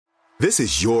This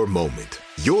is your moment,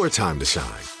 your time to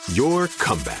shine, your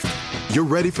comeback. You're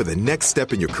ready for the next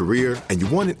step in your career, and you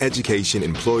want an education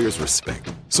employers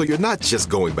respect. So you're not just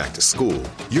going back to school,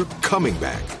 you're coming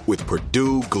back with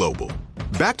Purdue Global.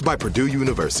 Backed by Purdue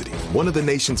University, one of the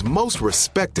nation's most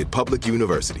respected public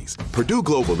universities, Purdue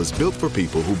Global is built for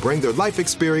people who bring their life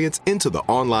experience into the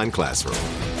online classroom.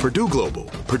 Purdue Global,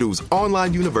 Purdue's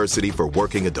online university for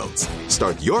working adults.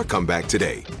 Start your comeback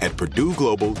today at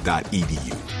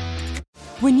purdueglobal.edu.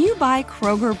 When you buy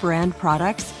Kroger brand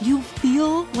products, you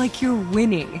feel like you're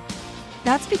winning.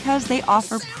 That's because they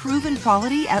offer proven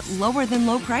quality at lower than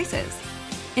low prices.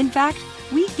 In fact,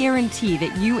 we guarantee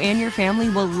that you and your family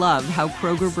will love how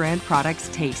Kroger brand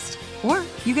products taste, or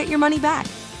you get your money back.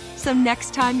 So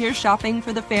next time you're shopping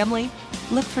for the family,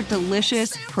 look for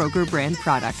delicious Kroger brand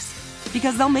products,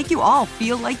 because they'll make you all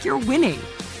feel like you're winning.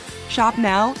 Shop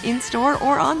now, in-store,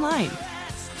 or online.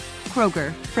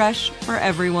 Kroger, fresh for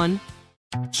everyone.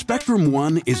 Spectrum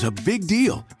One is a big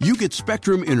deal. You get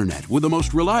Spectrum Internet with the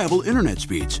most reliable internet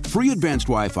speeds, free advanced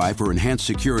Wi-Fi for enhanced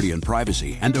security and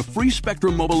privacy, and a free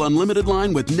Spectrum Mobile Unlimited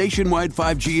line with nationwide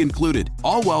 5G included,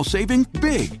 all while saving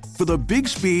big. For the big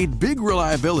speed, big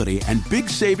reliability, and big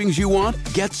savings you want,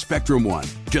 get Spectrum One.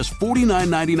 Just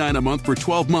 $49.99 a month for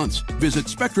 12 months. Visit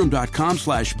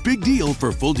spectrum.com/big deal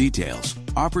for full details.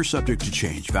 Offer subject to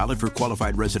change. Valid for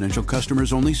qualified residential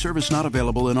customers only. Service not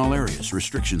available in all areas.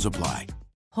 Restrictions apply.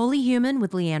 Holy Human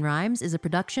with Leanne Rimes is a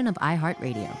production of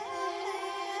iHeartRadio.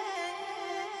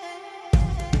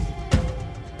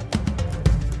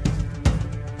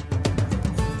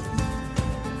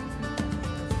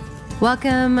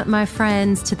 Welcome, my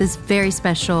friends, to this very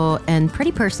special and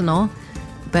pretty personal,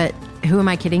 but who am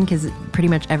I kidding? Because pretty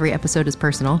much every episode is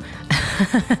personal,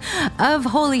 of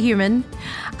Holy Human.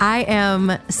 I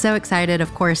am so excited,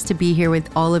 of course, to be here with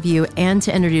all of you and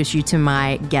to introduce you to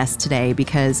my guest today,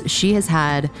 because she has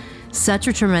had such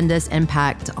a tremendous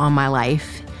impact on my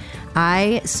life.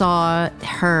 I saw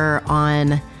her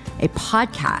on a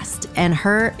podcast and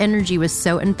her energy was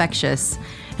so infectious,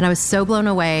 and I was so blown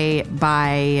away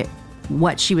by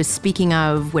what she was speaking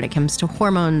of when it comes to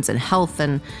hormones and health,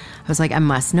 and I was like, I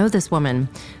must know this woman.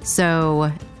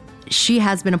 So she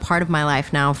has been a part of my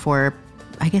life now for,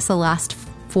 I guess, the last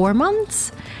 4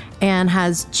 months, and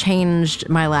has changed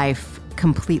my life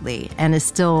completely, and is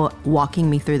still walking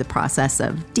me through the process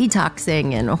of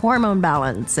detoxing and hormone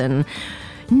balance and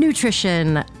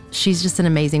nutrition. She's just an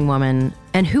amazing woman.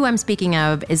 And who I'm speaking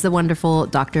of is the wonderful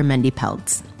Dr. Mindy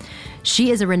Pelz.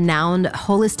 She is a renowned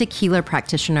holistic healer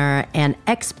practitioner and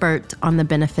expert on the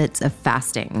benefits of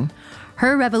fasting.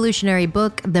 Her revolutionary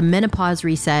book, The Menopause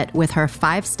Reset, with her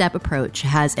 5-step approach,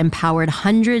 has empowered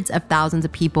hundreds of thousands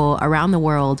of people around the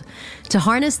world to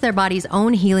harness their body's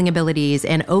own healing abilities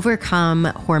and overcome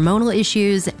hormonal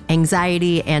issues,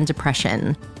 anxiety, and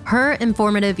depression. Her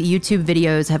informative YouTube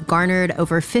videos have garnered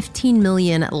over 15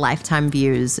 million lifetime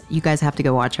views. You guys have to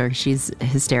go watch her. She's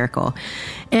hysterical.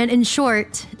 And in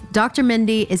short, Dr.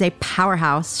 Mindy is a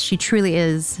powerhouse. She truly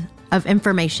is, of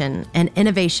information and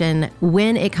innovation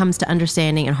when it comes to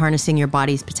understanding and harnessing your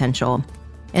body's potential.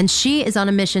 And she is on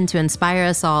a mission to inspire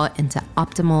us all into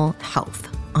optimal health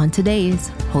on today's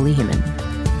Holy Human.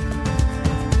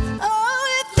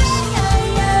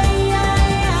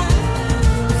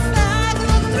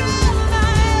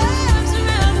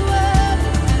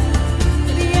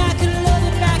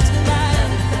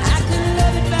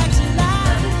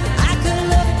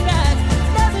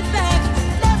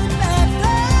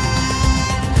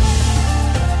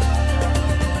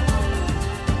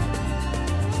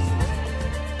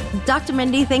 Dr.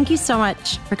 Mindy, thank you so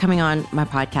much for coming on my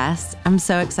podcast. I'm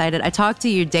so excited. I talk to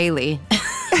you daily.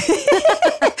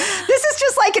 This is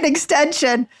just like an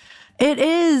extension. It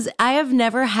is. I've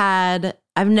never had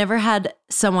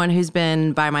someone who's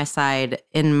been by my side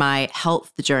in my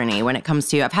health journey when it comes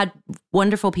to, I've had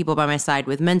wonderful people by my side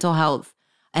with mental health,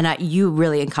 and you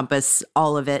really encompass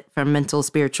all of it, from mental,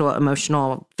 spiritual,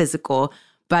 emotional, physical,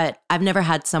 but I've never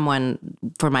had someone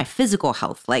for my physical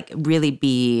health, like really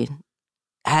be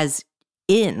as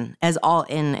all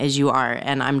in as you are.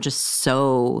 And I'm just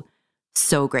so,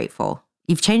 so grateful.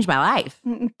 You've changed my life.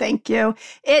 Thank you.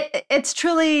 It's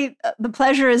truly, the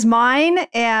pleasure is mine.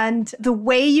 And the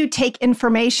way you take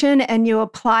information and you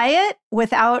apply it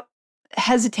without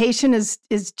hesitation is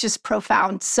just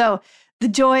profound. So the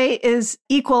joy is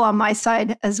equal on my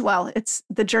side as well.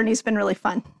 The journey's been really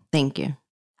fun. Thank you.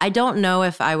 I don't know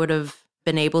if I would have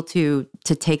been able to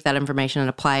take that information and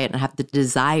apply it and have the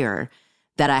desire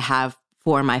that I have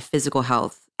for my physical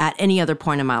health at any other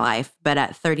point in my life. But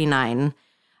at 39,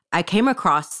 I came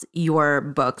across your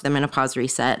book, The Menopause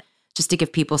Reset, just to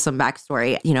give people some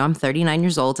backstory, I'm 39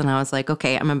 years old and I was like,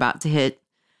 okay, I'm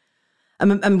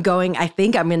going, I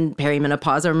think I'm in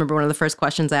perimenopause. I remember one of the first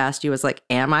questions I asked you was like,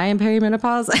 am I in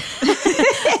perimenopause?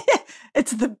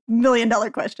 It's the $1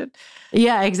 million question.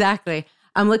 Yeah, exactly.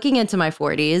 I'm looking into my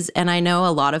 40s, and I know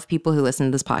a lot of people who listen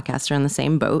to this podcast are in the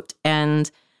same boat, and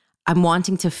I'm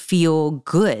wanting to feel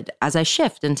good as I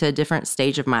shift into a different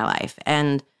stage of my life.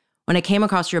 And when I came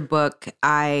across your book,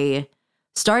 I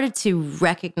started to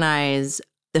recognize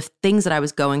the things that I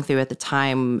was going through at the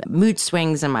time, mood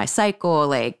swings in my cycle,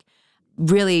 like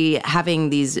really having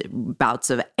these bouts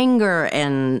of anger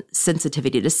and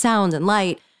sensitivity to sound and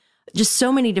light, just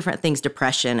so many different things,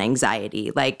 depression,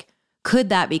 anxiety, like could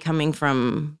that be coming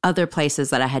from other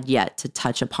places that I had yet to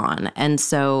touch upon? And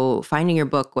so finding your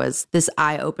book was this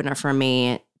eye-opener for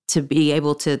me to be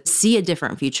able to see a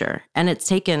different future. And it's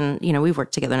taken, we've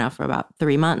worked together now for about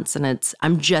 3 months, and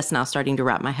I'm just now starting to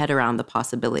wrap my head around the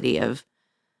possibility of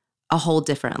a whole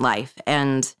different life.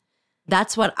 And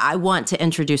that's what I want to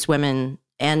introduce women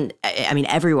and I mean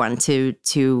everyone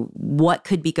to what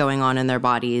could be going on in their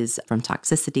bodies, from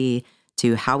toxicity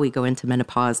to how we go into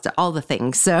menopause to all the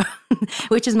things. So,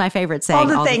 which is my favorite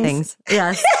saying, all the things.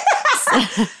 Yes.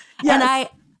 Yes.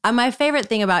 And my favorite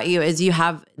thing about you is you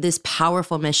have this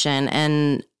powerful mission,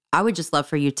 and I would just love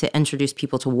for you to introduce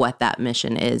people to what that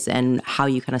mission is and how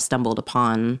you kind of stumbled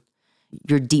upon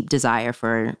your deep desire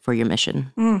for your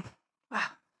mission. Wow.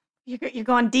 You're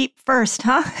going deep first,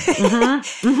 huh?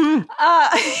 Mm-hmm.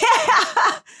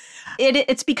 Mm-hmm.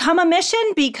 It's become a mission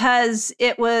because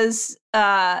it was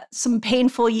some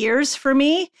painful years for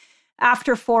me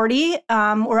after 40,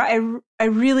 where I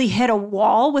really hit a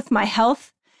wall with my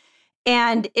health,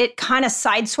 and it kind of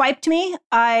sideswiped me.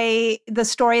 The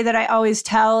story that I always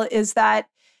tell is that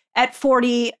at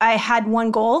 40, I had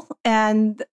one goal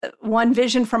and one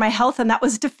vision for my health, and that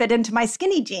was to fit into my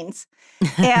skinny jeans.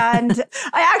 And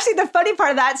the funny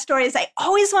part of that story is I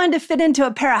always wanted to fit into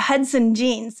a pair of Hudson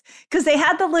jeans because they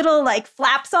had the little like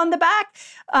flaps on the back,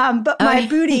 but my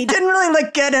booty didn't really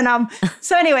look good in them.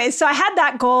 So anyway, so I had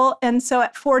that goal. And so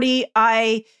at 40,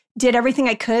 I did everything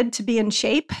I could to be in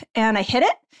shape, and I hit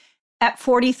it. At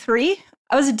 43,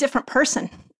 I was a different person.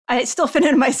 I still fit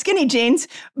into my skinny jeans,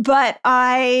 but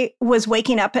I was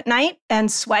waking up at night and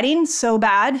sweating so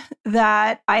bad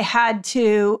that I had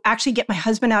to actually get my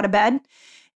husband out of bed,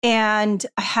 and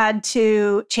I had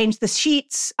to change the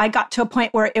sheets. I got to a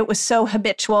point where it was so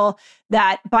habitual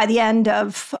that by the end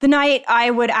of the night,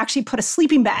 I would actually put a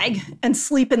sleeping bag and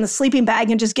sleep in the sleeping bag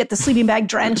and just get the sleeping bag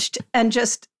drenched and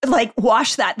just like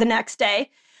wash that the next day.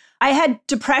 I had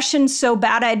depression so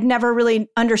bad, I'd never really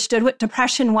understood what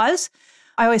depression was.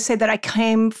 I always say that I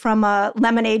came from a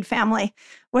lemonade family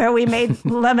where we made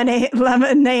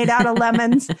lemonade out of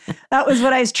lemons. That was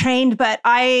what I was trained. But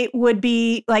I would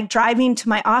be like driving to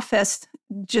my office,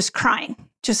 just crying.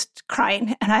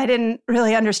 And I didn't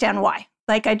really understand why.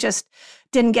 Like I just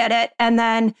didn't get it. And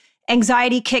then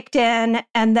anxiety kicked in.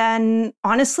 And then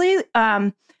honestly,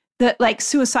 the like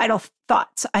suicidal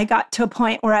thoughts. I got to a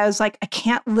point where I was like, I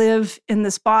can't live in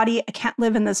this body. I can't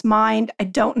live in this mind. I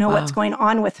don't know what's going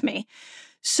on with me.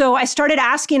 So I started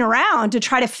asking around to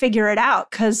try to figure it out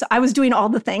because I was doing all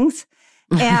the things.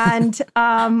 And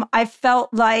I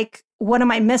felt like, what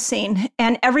am I missing?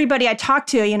 And everybody I talked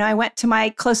to, I went to my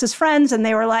closest friends and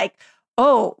they were like,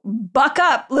 oh, buck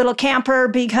up, little camper,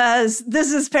 because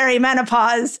this is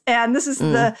perimenopause and this is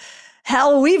the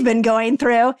hell we've been going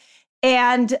through.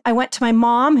 And I went to my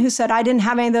mom who said I didn't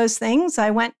have any of those things.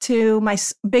 I went to my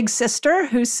big sister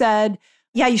who said,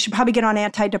 yeah, you should probably get on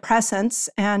antidepressants.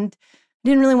 And I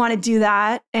didn't really want to do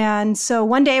that. And so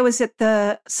one day I was at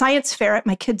the science fair at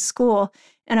my kid's school,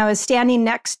 and I was standing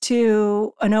next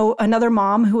to another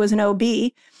mom who was an OB.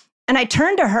 And I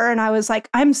turned to her and I was like,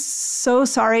 I'm so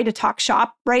sorry to talk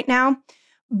shop right now,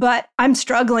 but I'm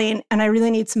struggling and I really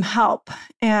need some help.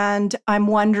 And I'm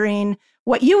wondering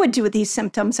what you would do with these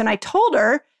symptoms. And I told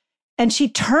her, and she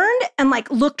turned and like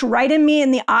looked right in me in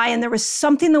the eye. And there was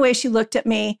something the way she looked at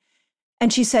me.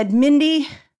 And she said, Mindy,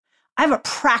 I have a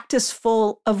practice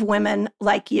full of women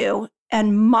like you,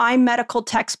 and my medical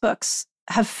textbooks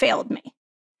have failed me.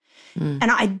 And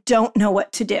I don't know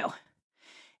what to do.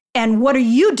 And what are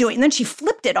you doing? And then she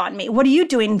flipped it on me. What are you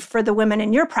doing for the women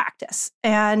in your practice?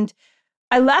 And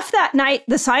I left that night,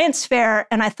 the science fair,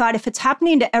 and I thought, if it's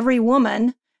happening to every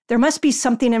woman, there must be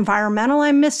something environmental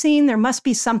I'm missing. There must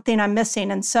be something I'm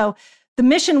missing. And so the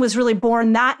mission was really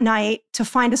born that night to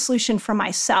find a solution for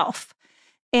myself.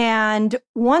 And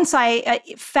once I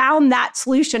found that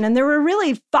solution, and there were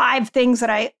really 5 things that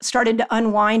I started to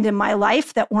unwind in my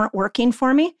life that weren't working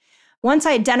for me. Once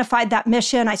I identified that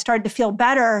mission, I started to feel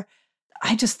better.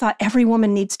 I just thought every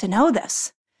woman needs to know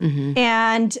this. Mm-hmm.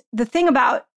 And the thing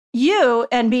about you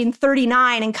and being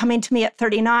 39 and coming to me at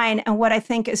 39, and what I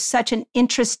think is such an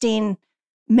interesting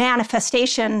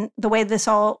manifestation, the way this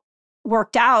all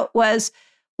worked out, was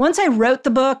once I wrote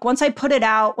the book, once I put it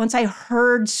out, once I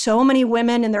heard so many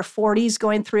women in their 40s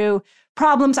going through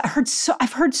problems,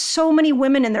 I've heard so many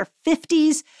women in their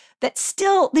 50s that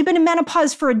still, they've been in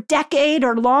menopause for a decade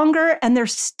or longer, and they're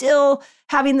still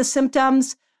having the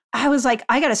symptoms. I was like,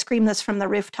 I got to scream this from the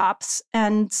rooftops.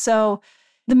 And so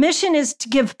the mission is to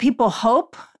give people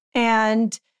hope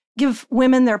and give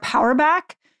women their power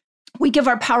back. We give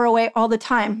our power away all the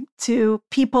time to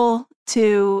people,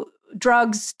 to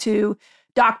drugs, to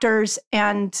doctors.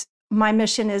 And my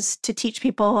mission is to teach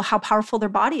people how powerful their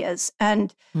body is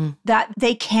and that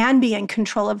they can be in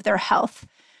control of their health.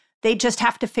 They just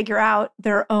have to figure out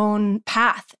their own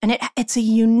path. And it's a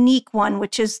unique one,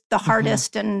 which is the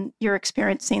hardest. And you're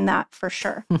experiencing that for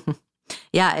sure.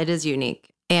 Yeah, it is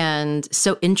unique and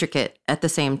so intricate at the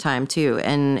same time too.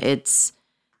 And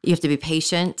you have to be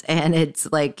patient. And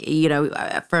it's like,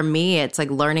 for me, it's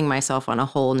like learning myself on a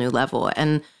whole new level.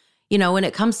 And, when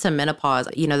it comes to menopause,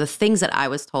 the things that I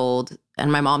was told,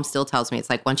 and my mom still tells me, it's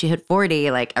like, once you hit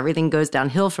 40, like everything goes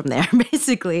downhill from there,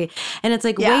 basically. And it's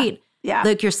like, wait. Yeah.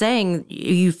 Like you're saying,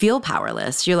 you feel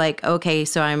powerless. You're like, okay,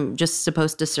 so I'm just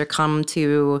supposed to succumb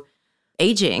to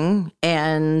aging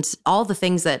and all the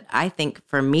things that I think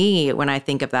for me, when I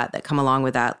think of that come along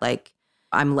with that, like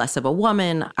I'm less of a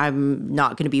woman. I'm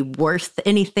not going to be worth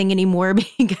anything anymore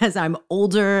because I'm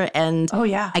older and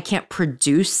I can't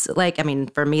produce.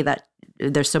 For me, that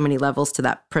there's so many levels to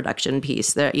that production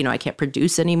piece that, I can't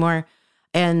produce anymore.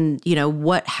 And,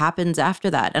 what happens after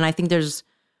that? And I think there's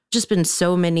just been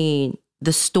so many,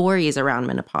 the stories around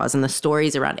menopause and the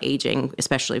stories around aging,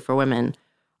 especially for women,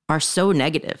 are so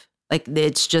negative. Like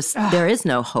it's just, there is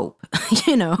no hope,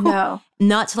 No.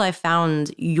 Not till I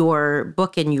found your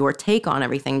book and your take on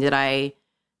everything did I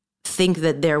think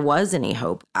that there was any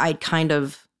hope. I kind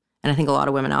of, and I think a lot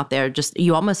of women out there, just,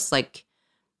 you almost like,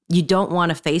 you don't want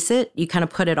to face it. You kind of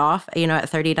put it off, at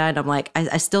 39, I'm like,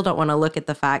 I still don't want to look at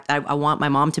the fact I want my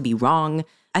mom to be wrong.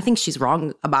 I think she's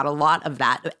wrong about a lot of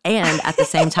that. And at the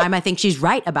same time, I think she's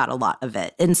right about a lot of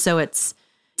it. And so it's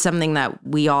something that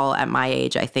we all at my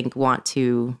age, I think,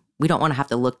 we don't want to have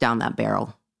to look down that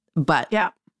barrel, but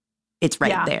it's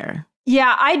right there.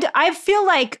 Yeah. I feel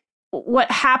like what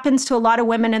happens to a lot of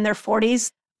women in their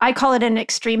 40s, I call it an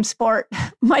extreme sport.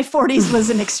 My 40s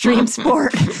was an extreme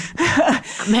sport.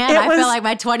 Man, I feel like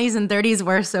my 20s and 30s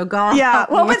were so gone. Yeah.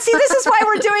 Well, but see, this is why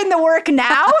we're doing the work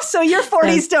now. So your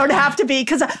 40s don't have to be,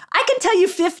 because I can tell you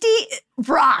 50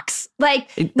 rocks.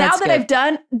 Like now that I've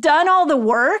done all the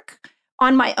work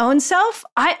on my own self,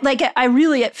 I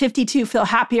really at 52 feel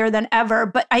happier than ever.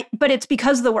 But it's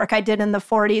because of the work I did in the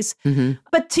 40s. Mm-hmm.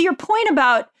 But to your point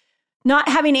about not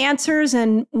having answers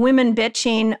and women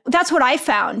bitching, that's what I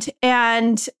found.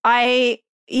 And as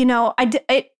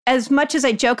much as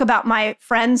I joke about my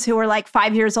friends who are like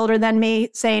 5 years older than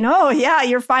me saying, oh yeah,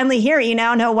 you're finally here. You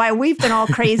now know why we've been all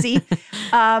crazy.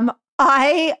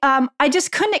 I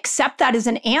just couldn't accept that as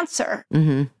an answer.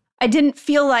 Mm-hmm. I didn't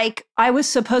feel like I was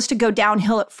supposed to go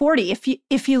downhill at 40.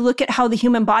 If you look at how the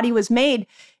human body was made,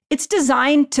 it's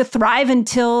designed to thrive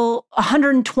until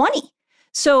 120.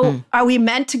 So are we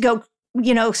meant to go,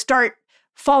 start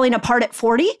falling apart at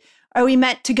 40? Are we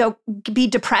meant to go be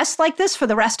depressed like this for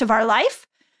the rest of our life?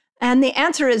 And the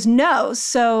answer is no.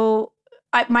 So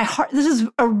this is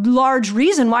a large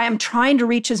reason why I'm trying to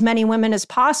reach as many women as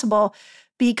possible,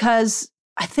 because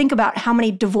I think about how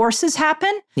many divorces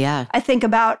happen. Yeah. I think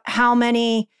about how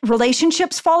many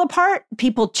relationships fall apart.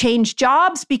 People change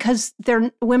jobs because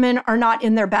women are not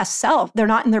in their best self. They're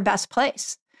not in their best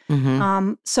place.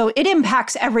 Mm-hmm. So it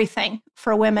impacts everything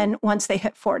for women once they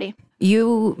hit 40.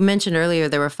 You mentioned earlier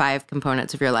there were 5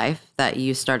 components of your life that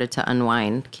you started to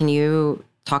unwind. Can you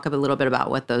talk a little bit about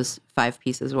what those 5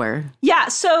 pieces were? Yeah.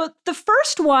 So the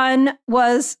first one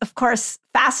was, of course,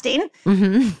 fasting.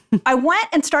 Mm-hmm. I went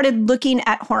and started looking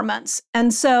at hormones.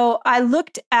 And so I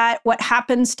looked at what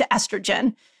happens to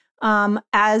estrogen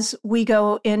as we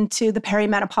go into the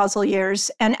perimenopausal years.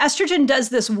 And estrogen does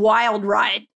this wild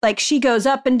ride. Like she goes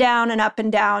up and down and up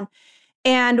and down.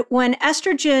 And when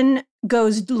estrogen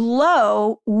goes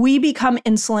low, we become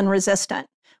insulin resistant,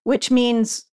 which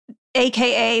means,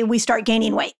 AKA, we start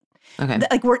gaining weight. Okay.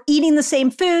 Like we're eating the same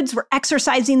foods, we're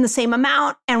exercising the same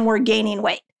amount, and we're gaining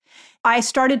weight. I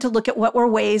started to look at what were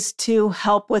ways to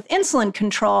help with insulin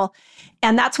control.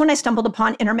 And that's when I stumbled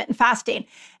upon intermittent fasting.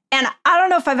 And I don't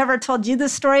know if I've ever told you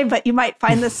this story, but you might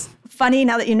find this funny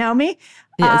now that you know me.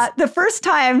 Yes. The first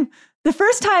time The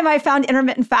first time I found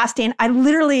intermittent fasting, I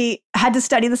literally had to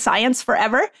study the science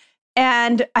forever.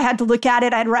 And I had to look at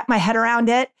it. I'd wrap my head around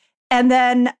it. And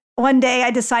then one day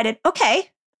I decided,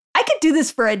 okay, I could do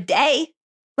this for a day.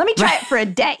 Let me try it for a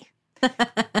day.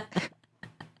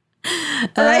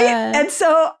 Right? And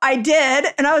so I did.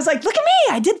 And I was like, look at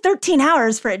me. I did 13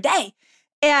 hours for a day.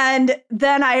 And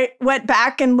then I went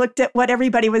back and looked at what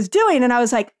everybody was doing. And I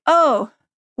was like, oh,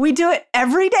 we do it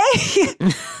every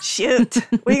day? Shoot,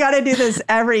 we got to do this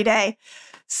every day.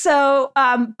 So,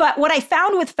 but what I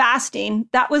found with fasting,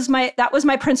 that was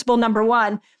my principle number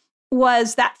one,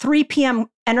 was that 3 p.m.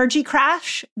 energy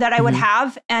crash that I would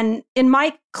have. And in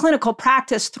my clinical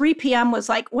practice, 3 p.m. was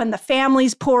like when the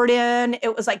families poured in.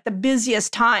 It was like the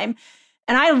busiest time.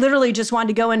 And I literally just wanted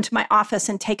to go into my office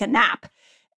and take a nap.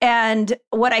 And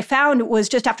what I found was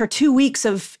just after 2 weeks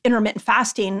of intermittent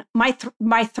fasting,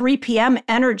 my 3 p.m.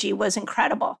 energy was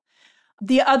incredible.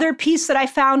 The other piece that I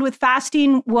found with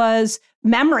fasting was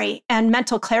memory and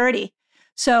mental clarity.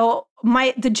 So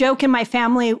the joke in my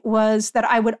family was that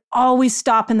I would always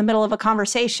stop in the middle of a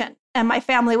conversation, and my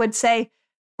family would say,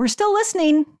 "We're still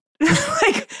listening."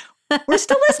 Like, "We're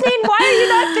still listening. Why are you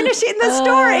not finishing the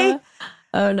story?"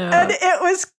 Oh no! And it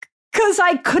was because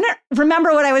I couldn't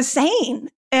remember what I was saying.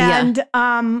 And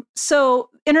so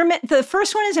the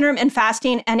first one is intermittent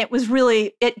fasting, and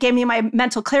it gave me my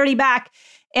mental clarity back,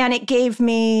 and it gave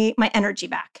me my energy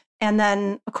back. And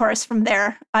then, of course, from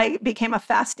there, I became a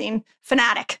fasting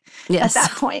fanatic at that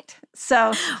point.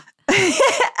 So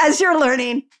as you're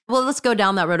learning. Well, let's go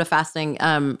down that road of fasting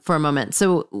for a moment.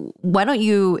 So why don't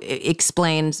you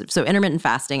explain, so intermittent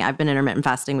fasting, I've been intermittent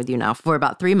fasting with you now for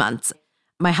about 3 months.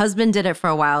 My husband did it for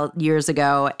a while years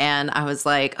ago, and I was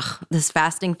like, this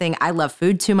fasting thing, I love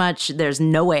food too much. There's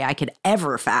no way I could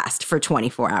ever fast for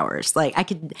 24 hours. Like I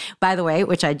could, by the way,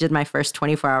 which I did my first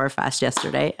 24-hour fast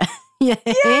yesterday. Yay!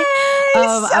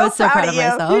 I was so proud of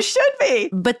myself. You should be.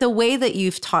 But the way that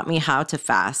you've taught me how to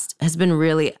fast has been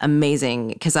really amazing,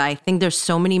 because I think there's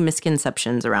so many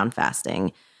misconceptions around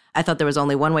fasting. I thought there was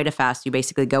only one way to fast. You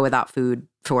basically go without food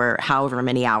for however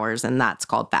many hours, and that's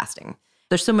called fasting.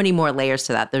 There's so many more layers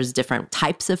to that. There's different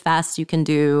types of fasts you can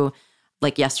do.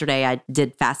 Like yesterday, I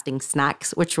did fasting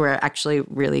snacks, which were actually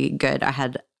really good. I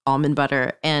had almond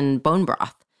butter and bone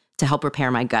broth to help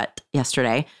repair my gut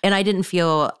yesterday. And I didn't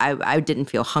feel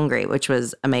hungry, which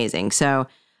was amazing. So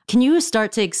can you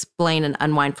start to explain and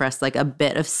unwind for us like a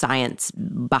bit of science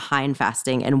behind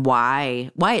fasting and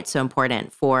why it's so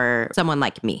important for someone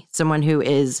like me, someone who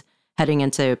is heading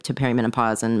into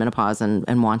perimenopause and menopause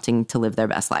and wanting to live their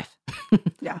best life?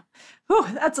 Yeah. Whew,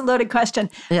 that's a loaded question.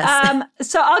 Yes.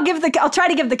 So I'll try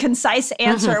to give the concise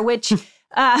answer, which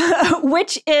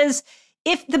is,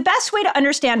 if the best way to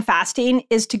understand fasting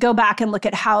is to go back and look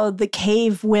at how the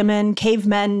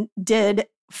cavemen did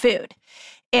food.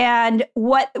 And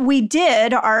what we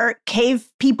did, our cave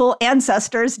people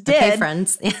ancestors did. Our cave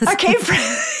friends. Yes. Our cave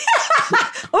friends.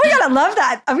 Oh my God, I love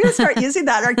that. I'm going to start using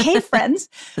that. Our cave friends.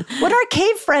 What our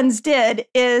cave friends did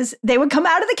is they would come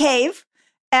out of the cave,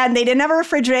 and they didn't have a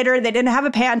refrigerator. They didn't have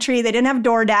a pantry. They didn't have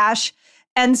DoorDash.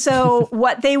 And so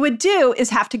what they would do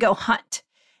is have to go hunt.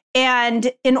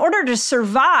 And in order to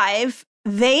survive,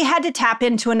 they had to tap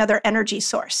into another energy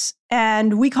source.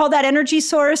 And we call that energy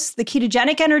source the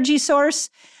ketogenic energy source.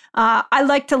 I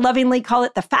like to lovingly call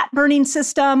it the fat burning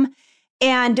system.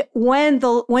 And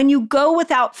when you go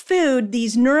without food,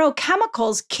 these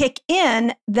neurochemicals kick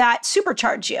in that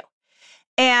supercharge you.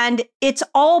 And it's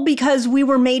all because we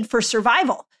were made for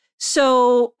survival.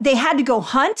 So they had to go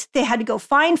hunt. They had to go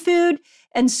find food.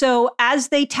 And so as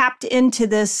they tapped into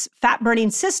this fat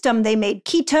burning system, they made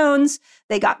ketones,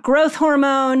 they got growth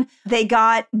hormone, they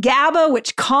got GABA,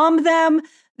 which calmed them,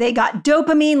 they got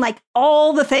dopamine, like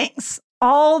all the things,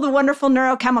 all the wonderful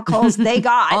neurochemicals they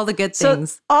got. All the good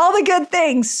things. All the good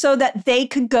things, so that they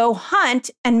could go hunt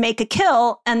and make a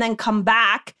kill and then come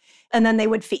back, and then they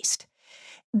would feast.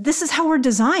 This is how we're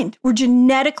designed. We're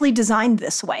genetically designed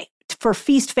this way for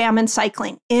feast, famine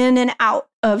cycling, in and out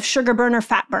of sugar burner,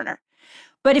 fat burner.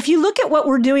 But if you look at what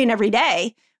we're doing every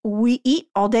day, we eat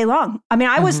all day long. I mean,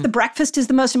 the breakfast is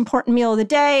the most important meal of the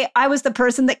day. I was the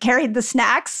person that carried the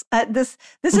snacks. This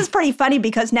is pretty funny,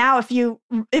 because now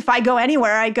if I go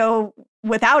anywhere, I go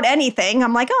without anything.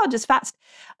 I'm like, oh, I'll just fast.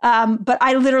 But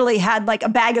I literally had like a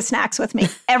bag of snacks with me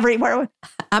everywhere.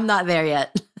 I'm not there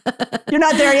yet. You're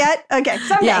not there yet? Okay,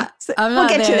 someday. Yeah, I'm not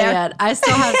we'll get there you there yet. I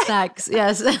still have snacks.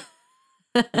 Yes.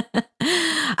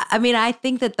 I mean, I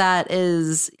think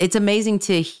it's amazing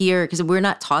to hear, because we're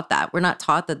not taught that. We're not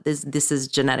taught that this is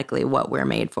genetically what we're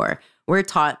made for. We're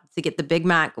taught to get the Big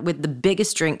Mac with the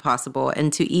biggest drink possible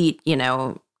and to eat,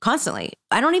 constantly.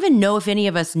 I don't even know if any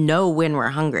of us know when we're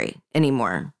hungry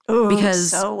anymore. Ooh,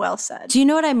 because so well said. Do you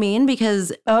know what I mean?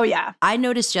 Because oh yeah, I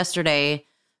noticed yesterday,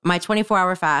 my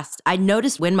 24-hour fast, I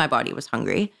noticed when my body was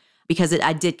hungry because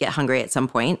I did get hungry at some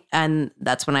point. And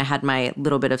that's when I had my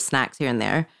little bit of snacks here and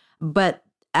there. But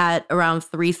at around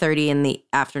 3:30 in the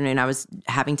afternoon, I was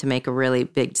having to make a really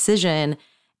big decision.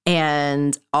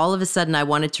 And all of a sudden, I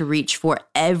wanted to reach for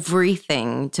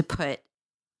everything to put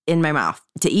in my mouth,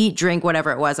 to eat, drink,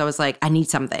 whatever it was. I was like, I need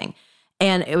something.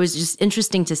 And it was just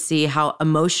interesting to see how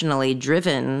emotionally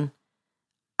driven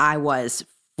I was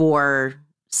for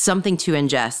something to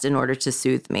ingest in order to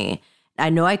soothe me. I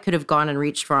know I could have gone and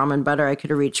reached for almond butter. I could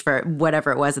have reached for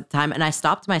whatever it was at the time. And I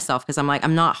stopped myself because I'm like,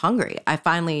 I'm not hungry. I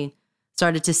finally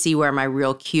started to see where my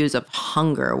real cues of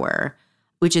hunger were,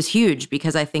 which is huge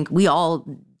because I think we all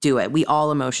do it. We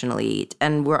all emotionally eat.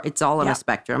 And it's all on a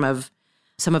spectrum of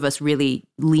some of us really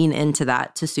lean into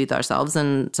that to soothe ourselves.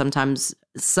 And sometimes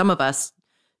some of us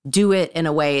do it in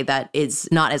a way that is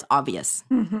not as obvious.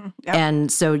 Mm-hmm. Yep.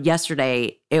 And so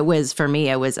yesterday, it was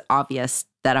obvious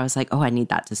that I was like, oh, I need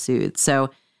that to soothe.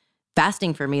 So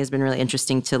fasting for me has been really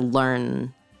interesting to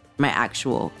learn my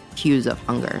actual cues of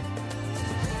hunger.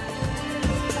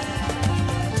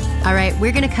 All right,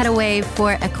 we're going to cut away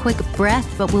for a quick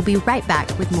breath, but we'll be right back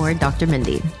with more Dr.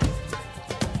 Mindy.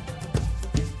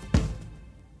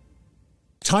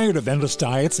 Tired of endless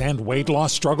diets and weight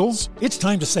loss struggles? It's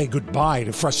time to say goodbye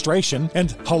to frustration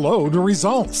and hello to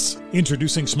results.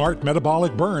 Introducing Smart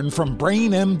Metabolic Burn from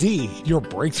Brain MD, your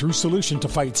breakthrough solution to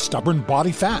fight stubborn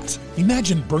body fat.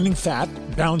 Imagine burning fat,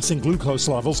 balancing glucose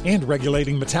levels, and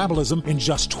regulating metabolism in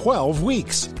just 12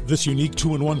 weeks. This unique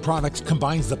 2-in-1 product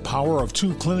combines the power of 2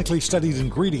 clinically studied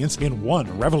ingredients in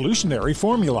one revolutionary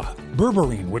formula.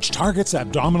 Berberine, which targets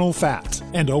abdominal fat,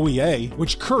 and OEA,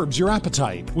 which curbs your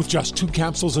appetite. With just 2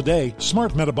 capsules a day,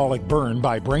 Smart Metabolic Burn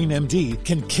by Brain MD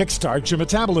can kickstart your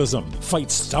metabolism,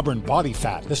 fight stubborn body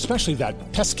fat, especially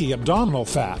that pesky abdominal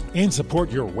fat, and support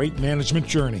your weight management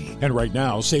journey. And right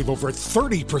now, save over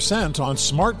 30% on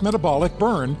Smart Metabolic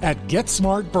Burn at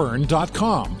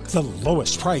GetSmartBurn.com. The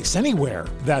lowest price anywhere.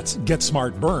 That's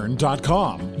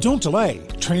GetSmartBurn.com. Don't delay.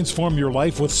 Transform your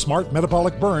life with Smart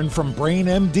Metabolic Burn from Brain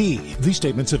MD. These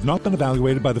statements have not been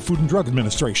evaluated by the Food and Drug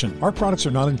Administration. Our products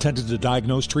are not intended to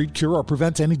diagnose, treat, cure, or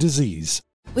prevent any disease.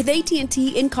 With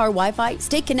AT&T in-car Wi-Fi,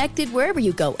 stay connected wherever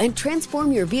you go and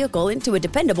transform your vehicle into a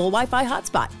dependable Wi-Fi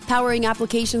hotspot. Powering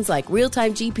applications like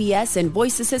real-time GPS and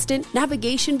voice assistant,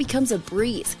 navigation becomes a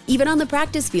breeze. Even on the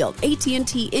practice field,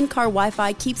 AT&T in-car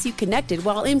Wi-Fi keeps you connected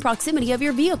while in proximity of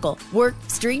your vehicle. Work,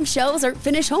 stream shows, or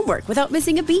finish homework without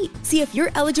missing a beat. See if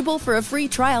you're eligible for a free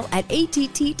trial at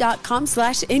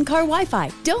att.com/in-car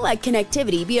Wi-Fi. Don't let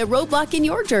connectivity be a roadblock in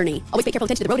your journey. Always pay careful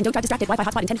attention to the road and don't drive distracted. Wi-Fi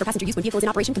hotspot intended for passenger use when vehicle is in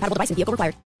operation. Compatible device and vehicle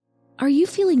required. Are you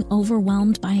feeling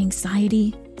overwhelmed by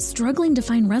anxiety, struggling to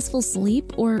find restful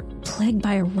sleep, or plagued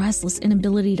by a restless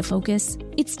inability to focus?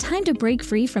 It's time to break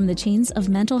free from the chains of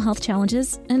mental health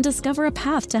challenges and discover a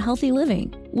path to healthy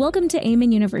living. Welcome to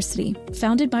Amen University,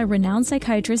 founded by renowned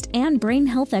psychiatrist and brain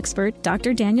health expert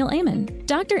Dr. Daniel Amen.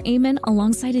 Dr. Amen,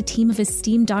 alongside a team of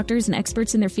esteemed doctors and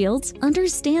experts in their fields,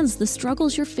 understands the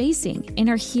struggles you're facing and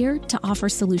are here to offer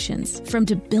solutions. From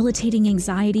debilitating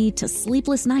anxiety to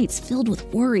sleepless nights filled with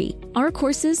worry, our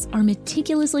courses are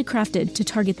meticulously crafted to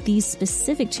target these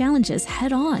specific challenges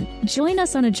head-on. Join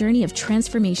us on a journey of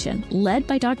transformation led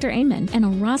by Dr. Amen and a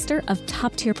roster of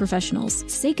top-tier professionals.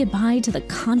 Say goodbye to the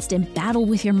constant battle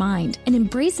with your mind and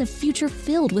embrace a future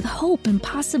filled with hope and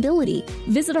possibility.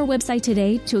 Visit our website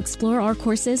today to explore our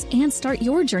courses and start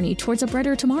your journey towards a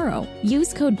brighter tomorrow.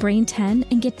 Use code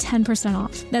BRAIN10 and get 10%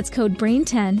 off. That's code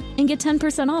BRAIN10 and get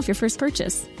 10% off your first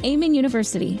purchase. Amen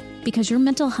University, because your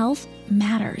mental health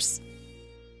matters.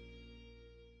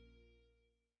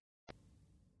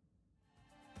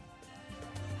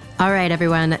 All right,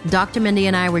 everyone. Dr. Mindy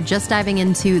and I were just diving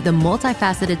into the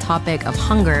multifaceted topic of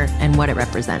hunger and what it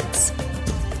represents.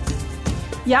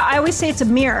 Yeah, I always say it's a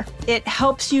mirror. It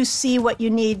helps you see what you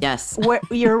need. Yes. What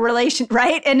your relation,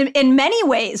 right? And in many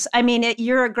ways, I mean,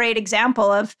 you're a great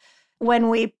example of when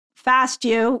we fast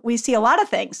you, we see a lot of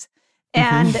things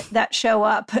and that show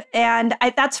up. And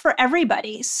that's for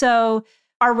everybody. So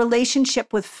our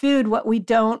relationship with food, what we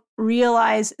don't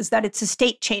realize is that it's a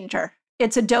state changer.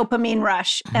 It's a dopamine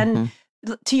rush. And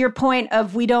to your point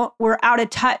of we're out of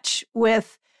touch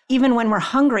with even when we're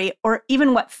hungry or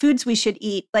even what foods we should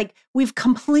eat. Like we've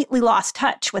completely lost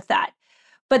touch with that.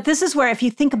 But this is where, if you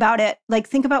think about it, like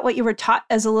think about what you were taught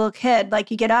as a little kid.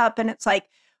 Like you get up and it's like,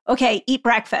 okay, eat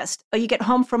breakfast. Or you get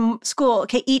home from school.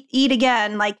 Okay, eat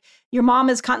again. Like your mom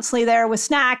is constantly there with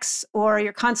snacks, or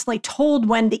you're constantly told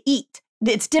when to eat.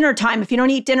 it's dinner time. If you don't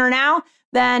eat dinner now,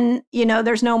 then,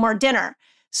 there's no more dinner.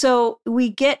 So we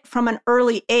get from an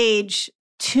early age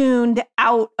tuned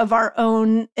out of our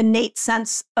own innate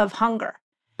sense of hunger.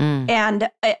 And,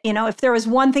 if there was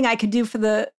one thing I could do for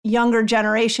the younger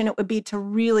generation, it would be to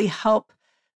really help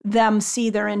them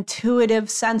see their intuitive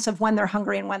sense of when they're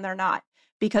hungry and when they're not,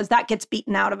 because that gets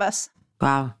beaten out of us.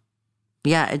 Wow.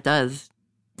 Yeah, it does.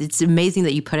 It's amazing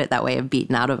that you put it that way, of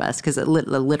beaten out of us, because it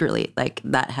literally, like,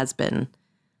 that has been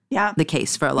the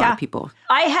case for a lot of people.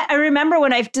 I remember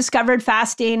when I discovered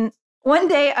fasting, one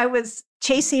day I was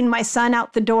chasing my son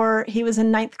out the door. He was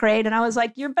in 9th grade. And I was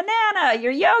like, your banana,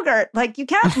 your yogurt, like you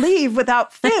can't leave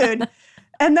without food.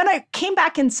 And then I came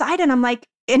back inside and I'm like,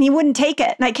 and he wouldn't take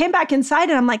it. And I came back inside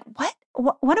and I'm like,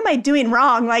 what am I doing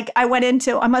wrong? Like I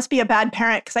must be a bad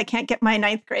parent because I can't get my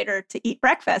 9th grader to eat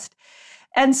breakfast.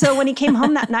 And so when he came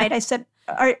home that night, I said,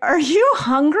 are you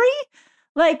hungry?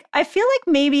 Like, I feel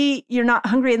like maybe you're not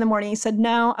hungry in the morning. He said,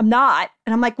 no, I'm not.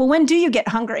 And I'm like, well, when do you get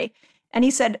hungry? And he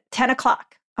said, 10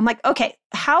 o'clock. I'm like, okay,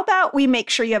 how about we make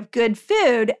sure you have good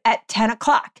food at 10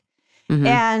 o'clock? Mm-hmm.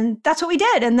 And that's what we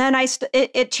did. And then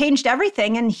it changed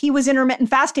everything. And he was intermittent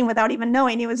fasting without even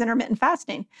knowing he was intermittent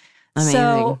fasting. Amazing.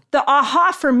 So the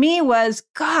aha for me was,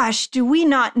 gosh, do we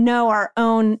not know our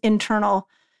own internal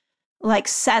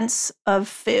sense of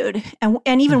food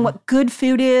and even what good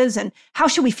food is and how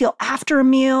should we feel after a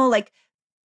meal? Like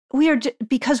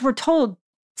because we're told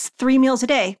it's 3 meals a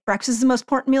day. Breakfast is the most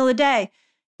important meal of the day.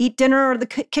 Eat dinner or the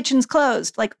kitchen's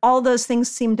closed. Like all those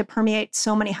things seem to permeate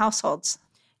so many households.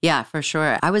 Yeah, for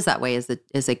sure. I was that way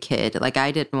as a kid. Like I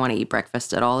didn't want to eat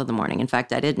breakfast at all in the morning. In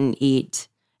fact, I didn't eat,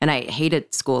 and I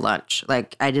hated school lunch.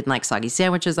 Like I didn't like soggy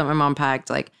sandwiches that my mom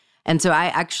packed. And so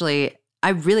I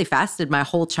really fasted my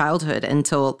whole childhood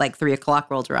until 3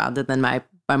 o'clock rolled around. And then my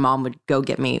mom would go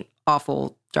get me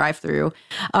awful drive-through.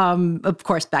 Of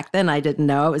course, back then I didn't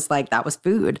know. It was like, that was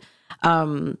food.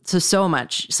 So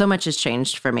much has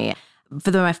changed for me. For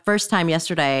my first time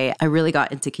yesterday, I really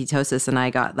got into ketosis and I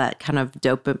got that kind of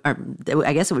dopamine,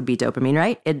 I guess it would be dopamine,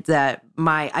 right? It's that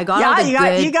I got all the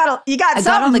good. You got all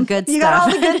the good stuff. You got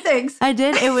all the good things. I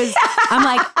did. It was, I'm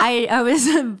like, I was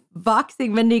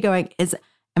boxing Mindy going,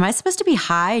 am I supposed to be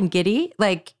high and giddy?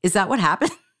 Like, is that what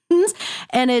happens?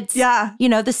 And it's,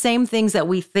 the same things that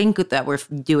we think that we're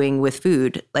doing with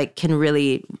food, can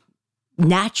really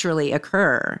naturally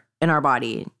occur in our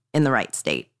body in the right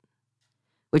state,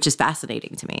 which is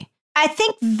fascinating to me. I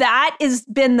think that has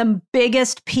been the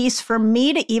biggest piece for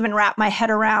me to even wrap my head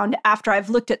around after I've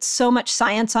looked at so much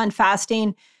science on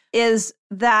fasting, is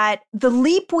that the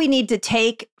leap we need to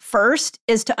take first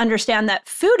is to understand that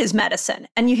food is medicine.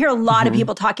 And you hear a lot of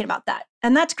people talking about that.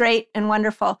 And that's great and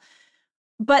wonderful.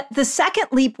 But the second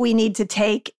leap we need to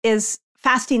take is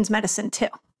fasting's medicine too.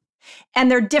 And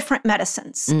they're different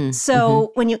medicines.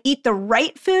 So when you eat the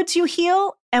right foods, you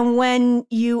heal. And when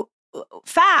you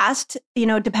fast,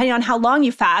 depending on how long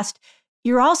you fast,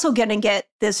 you're also going to get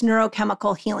this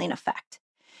neurochemical healing effect.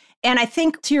 And I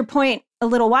think to your point a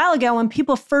little while ago, when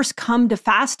people first come to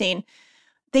fasting,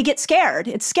 they get scared.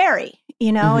 It's scary.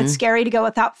 It's scary to go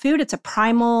without food. It's a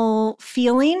primal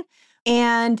feeling.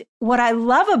 And what I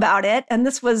love about it, and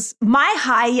this was my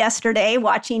high yesterday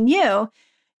watching you,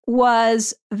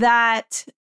 was that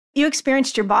you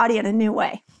experienced your body in a new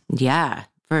way. Yeah,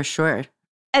 for sure.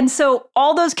 And so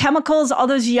all those chemicals, all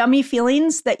those yummy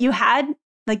feelings that you had,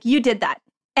 you did that.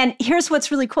 And here's what's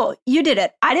really cool. You did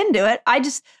it. I didn't do it. I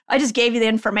just gave you the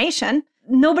information.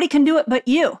 Nobody can do it but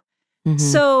you.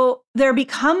 So there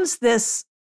becomes this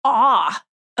awe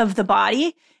of the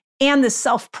body and this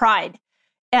self-pride.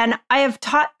 And I have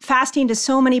taught fasting to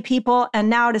so many people and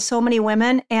now to so many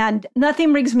women, and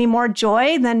nothing brings me more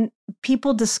joy than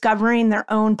people discovering their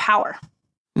own power.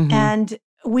 And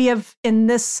we have, in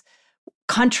this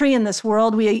country, in this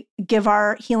world, we give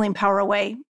our healing power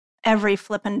away every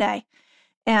flippin' day.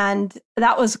 And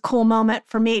that was a cool moment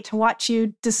for me to watch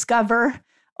you discover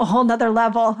a whole nother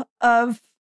level of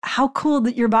how cool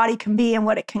that your body can be and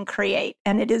what it can create.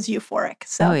 And it is euphoric.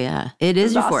 So it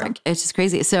is euphoric. Awesome. It's just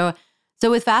crazy. So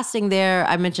with fasting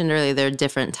I mentioned earlier, there are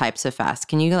different types of fast.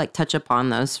 Can you touch upon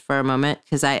those for a moment?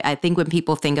 Because I think when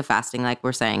people think of fasting, like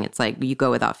we're saying, it's like you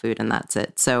go without food and that's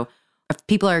it. So if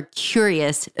people are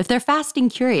curious, if they're fasting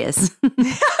curious,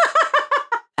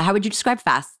 how would you describe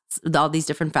fasts, all these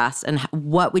different fasts, and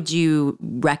what would you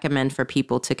recommend for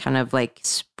people to kind of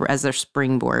as their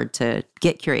springboard to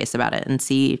get curious about it and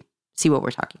see what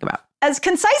we're talking about? as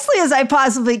concisely as I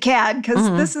possibly can, because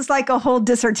this is like a whole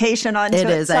dissertation on it.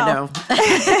 Is, I know.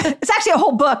 It's actually a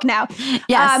whole book now.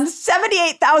 Yes.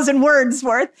 78,000 words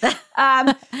worth. Just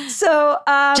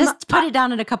put it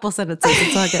down in a couple sentences.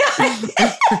 It's all good.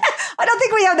 I don't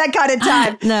think we have that kind of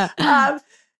time. No.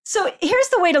 So here's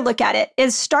the way to look at it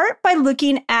is start by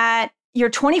looking at your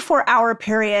 24-hour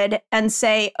period and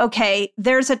say, okay,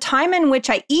 there's a time in which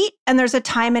I eat and there's a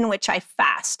time in which I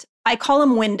fast. I call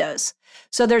them windows.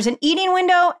 So there's an eating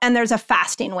window and there's a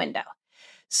fasting window.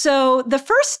 So the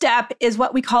first step is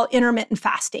what we call intermittent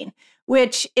fasting,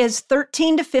 which is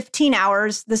 13 to 15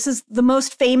 hours. This is the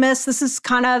most famous. This is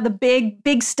kind of the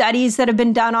big studies that have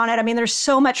been done on it. I mean, there's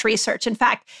so much research. In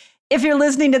fact, if you're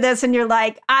listening to this and you're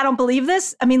like, I don't believe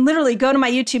this, I mean, literally go to my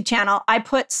YouTube channel. I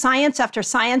put science after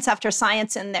science after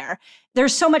science in there.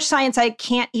 There's so much science, I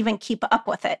can't even keep up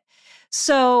with it.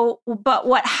 So, but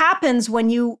what happens when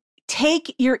you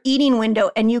take your eating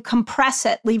window and you compress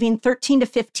it, leaving 13 to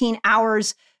 15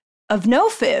 hours of no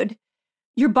food,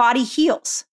 your body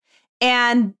heals.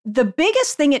 And the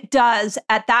biggest thing it does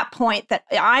at that point that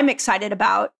I'm excited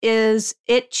about is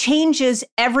it changes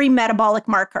every metabolic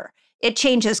marker. It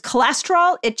changes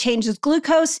cholesterol, it changes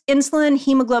glucose, insulin,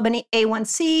 hemoglobin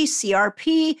A1C,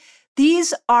 CRP.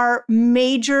 These are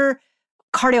major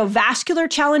cardiovascular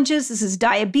challenges. This is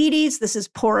diabetes. This is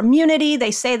poor immunity.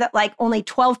 They say that like only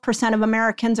 12% of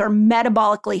Americans are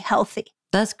metabolically healthy.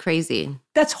 That's crazy.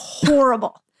 That's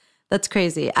horrible. That's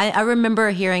crazy. I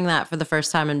remember hearing that for the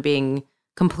first time and being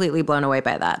completely blown away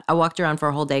by that. I walked around for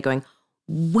a whole day going,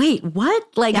 wait, what?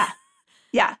 Like,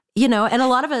 yeah. You know, and a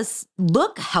lot of us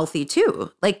look healthy too.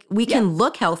 Like we can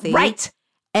look healthy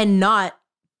and not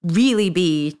really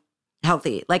be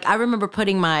healthy. Like I remember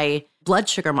putting my blood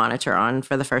sugar monitor on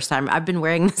for the first time. I've been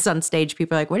wearing this on stage.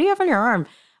 People are like, what do you have on your arm? I'm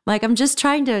like, I'm just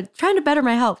trying to better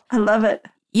my health. I love it.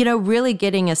 You know, really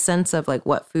getting a sense of like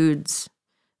what foods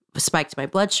spiked my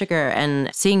blood sugar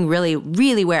and seeing really,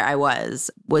 really where I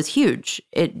was huge.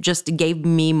 It just gave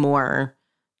me more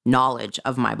knowledge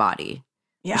of my body,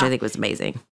 which I think was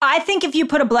amazing. I think if you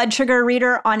put a blood sugar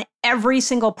reader on every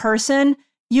single person,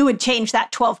 you would change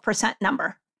that 12%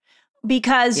 number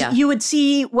because you would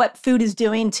see what food is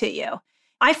doing to you.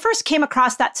 I first came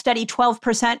across that study,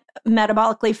 12%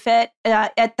 metabolically fit,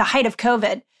 at the height of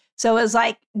COVID. So it was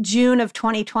like June of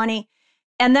 2020.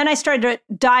 And then I started to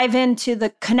dive into the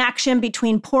connection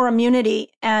between poor immunity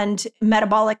and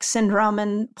metabolic syndrome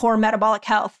and poor metabolic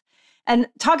health. And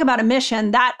talk about a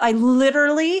mission that I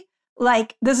literally,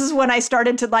 like, this is when I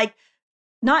started to like,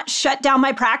 not shut down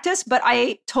my practice, but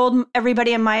I told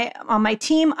everybody on my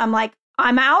team, I'm like,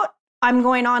 I'm out. I'm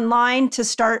going online to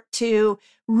start to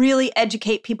really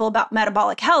educate people about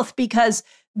metabolic health because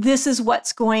this is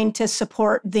what's going to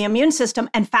support the immune system.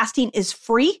 And fasting is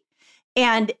free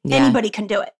and anybody can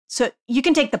do it. So you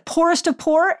can take the poorest of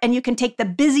poor and you can take the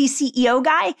busy CEO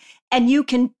guy and you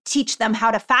can teach them how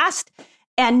to fast.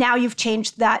 And now you've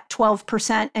changed that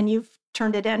 12% and you've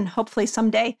turned it in hopefully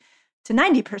someday to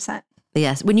 90%.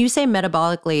 Yes. When you say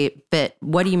metabolically fit,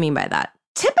 what do you mean by that?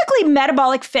 Typically,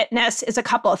 metabolic fitness is a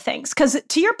couple of things. Because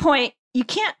to your point, you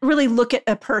can't really look at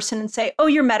a person and say, oh,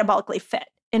 you're metabolically fit.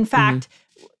 In fact,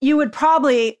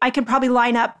 I could probably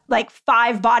line up like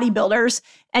 5 bodybuilders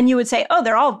and you would say, oh,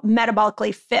 they're all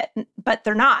metabolically fit, but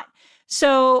they're not.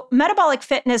 So metabolic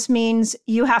fitness means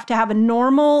you have to have a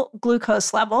normal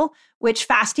glucose level, which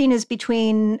fasting is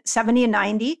between 70 and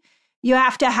 90. You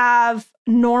have to have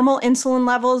normal insulin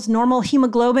levels, normal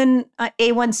hemoglobin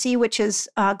A1C, which is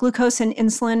glucose and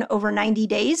insulin over 90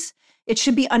 days. It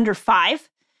should be under 5.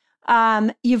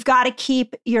 You've got to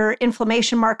keep your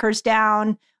inflammation markers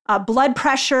down. Blood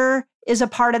pressure is a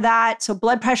part of that. So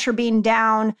blood pressure being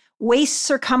down, waist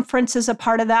circumference is a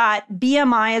part of that.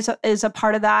 BMI is a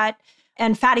part of that.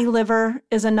 And fatty liver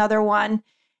is another one.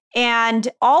 And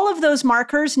all of those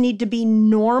markers need to be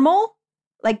normal.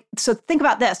 Like, so think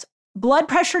about this. Blood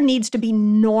pressure needs to be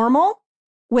normal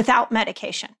without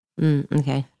medication.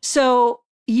 Okay. So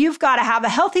you've got to have a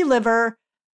healthy liver,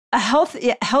 a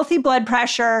healthy blood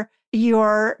pressure.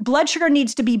 Your blood sugar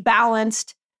needs to be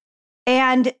balanced.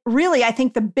 And really, I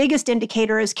think the biggest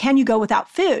indicator is, can you go without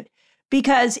food?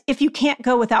 Because if you can't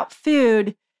go without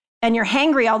food and you're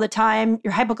hangry all the time,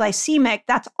 you're hypoglycemic,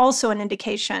 that's also an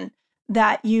indication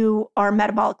that you are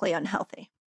metabolically unhealthy.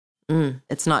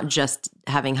 It's not just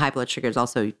having high blood sugar, it's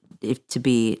also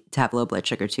to have low blood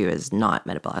sugar too is not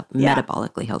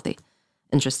metabolically healthy.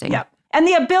 Interesting. Yep. And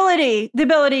the ability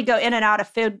to go in and out of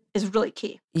food is really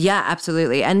key. Yeah,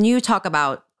 absolutely. And you talk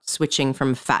about switching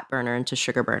from fat burner into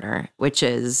sugar burner, which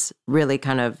is really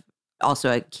kind of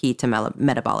also a key to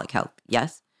metabolic health.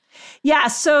 Yes? Yeah.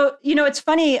 So, it's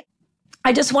funny.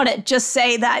 I just want to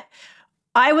say that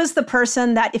I was the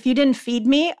person that if you didn't feed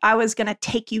me, I was going to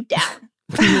take you down.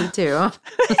 Me too.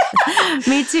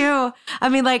 Me too. I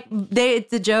mean, like,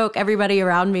 it's a joke. Everybody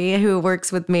around me who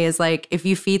works with me is like, if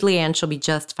you feed Leanne, she'll be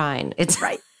just fine. It's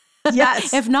right.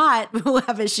 Yes. If not, we'll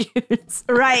have issues.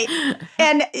 Right.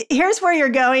 And here's where you're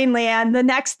going, Leanne. The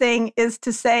next thing is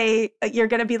to say, you're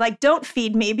going to be like, don't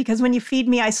feed me, because when you feed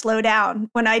me, I slow down.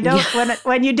 When I don't,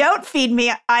 when you don't feed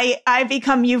me, I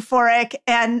become euphoric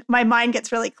and my mind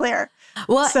gets really clear.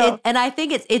 Well, and I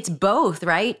think it's both,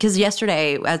 right? Because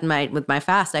yesterday, with my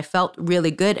fast, I felt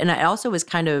really good, and I also was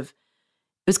kind of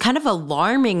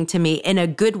alarming to me in a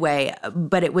good way.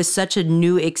 But it was such a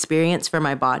new experience for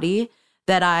my body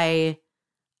that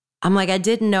I'm like, I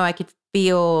didn't know I could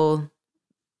feel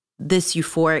this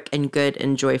euphoric and good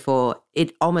and joyful.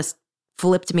 It almost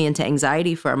flipped me into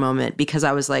anxiety for a moment because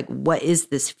I was like, what is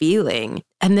this feeling?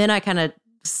 And then I kind of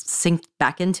synced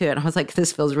back into it. And I was like,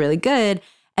 this feels really good.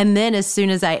 And then as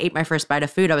soon as I ate my first bite of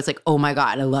food, I was like, oh my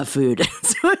God, I love food.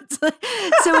 So it's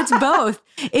both.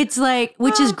 It's like,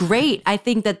 which is great. I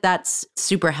think that that's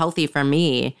super healthy for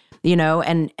me,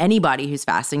 and anybody who's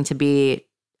fasting to be,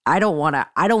 I don't want to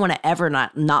ever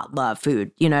not love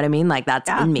food. You know what I mean? Like that's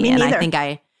in me. And I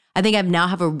think I've now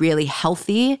have a really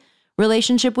healthy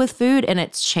relationship with food, and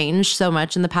it's changed so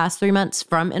much in the past 3 months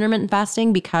from intermittent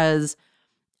fasting, because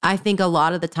I think a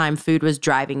lot of the time food was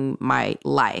driving my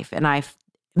life. And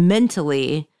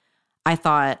mentally, I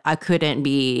thought I couldn't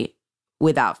be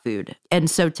without food. And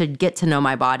so to get to know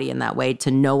my body in that way,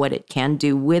 to know what it can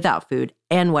do without food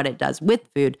and what it does with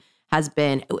food has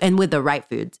been, and with the right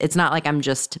foods. It's not like I'm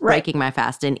just breaking my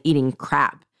fast and eating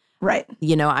crap. Right.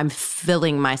 I'm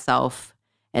filling myself,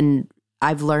 and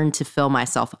I've learned to fill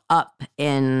myself up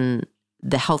in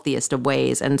the healthiest of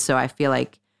ways. And so I feel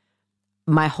like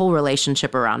my whole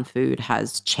relationship around food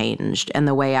has changed. And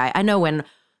the way I know when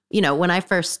I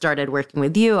first started working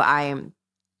with you, I'm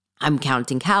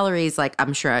counting calories, like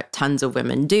I'm sure tons of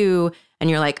women do. And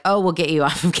you're like, oh, we'll get you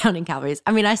off of counting calories.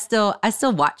 I mean, I still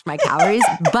watch my calories,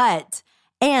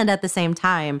 and at the same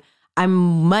time, I'm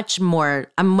much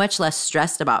less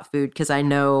stressed about food, because I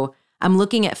know I'm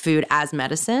looking at food as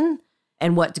medicine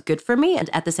and what's good for me. And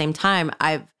at the same time,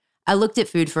 I looked at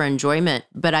food for enjoyment,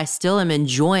 but I still I'm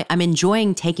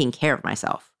enjoying taking care of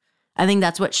myself. I think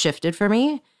that's what shifted for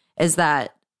me, is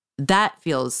that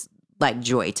feels like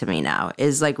joy to me now,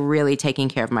 is like really taking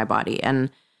care of my body. And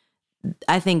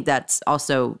I think that's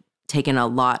also taken a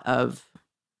lot of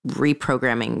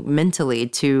reprogramming mentally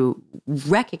to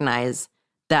recognize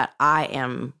that I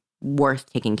am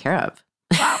worth taking care of.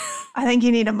 Wow. I think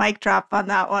you need a mic drop on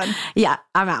that one. Yeah,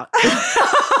 I'm out.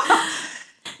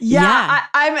 Yeah.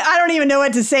 I don't even know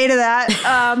what to say to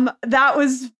that. That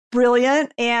was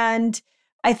brilliant. And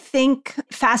I think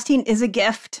fasting is a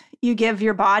gift you give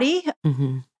your body.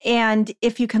 Mm-hmm. And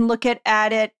if you can look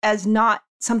at it as not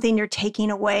something you're taking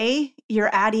away,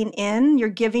 you're adding in, you're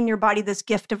giving your body this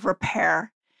gift of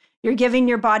repair. You're giving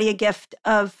your body a gift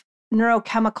of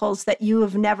neurochemicals that you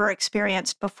have never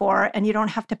experienced before, and you don't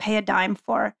have to pay a dime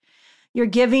for. You're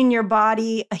giving your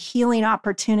body a healing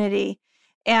opportunity.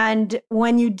 And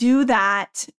when you do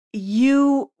that,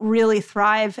 you really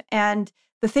thrive. And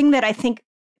the thing that I think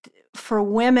for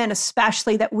women,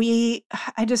 especially, that I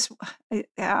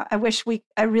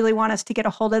really want us to get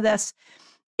a hold of this,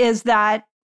 is that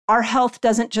our health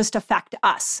doesn't just affect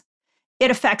us.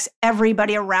 It affects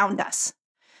everybody around us.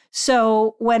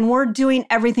 So when we're doing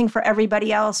everything for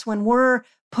everybody else, when we're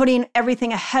putting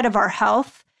everything ahead of our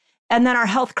health, and then our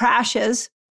health crashes,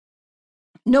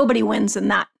 nobody wins in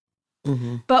that.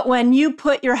 Mm-hmm. But when you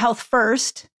put your health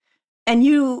first, and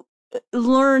you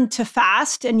learn to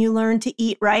fast, and you learn to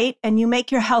eat right, and you make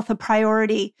your health a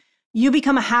priority, you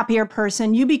become a happier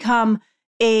person. You become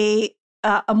a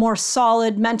more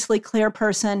solid, mentally clear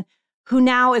person who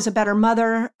now is a better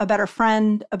mother, a better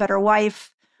friend, a better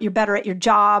wife. You're better at your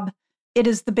job. It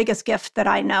is the biggest gift that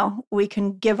I know we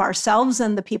can give ourselves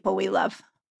and the people we love.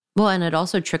 Well, and it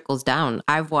also trickles down.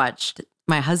 I've watched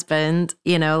my husband,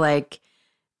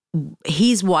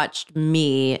 he's watched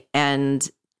me, and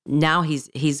now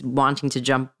he's wanting to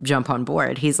jump on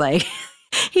board. He's like,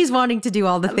 he's wanting to do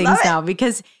all the things now,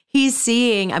 because he's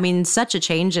seeing, such a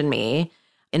change in me,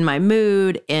 in my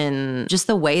mood, in just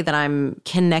the way that I'm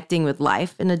connecting with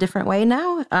life in a different way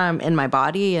now, in my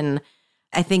body. And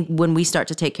I think when we start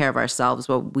to take care of ourselves,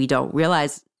 what we don't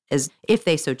realize is, if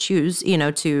they so choose,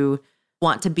 to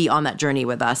want to be on that journey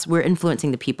with us, we're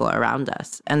influencing the people around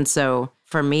us. And so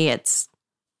for me,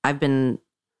 I've been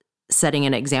setting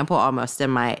an example almost in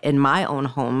my own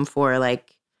home for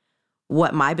like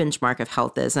what my benchmark of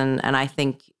health is. And I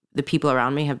think the people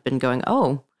around me have been going,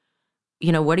 oh,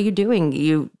 what are you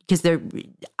doing? Because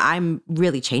I'm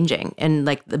really changing in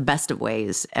like the best of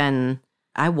ways. And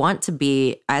I want to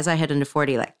be, as I head into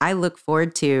 40, like I look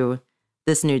forward to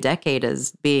this new decade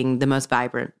as being the most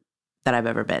vibrant that I've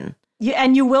ever been. Yeah,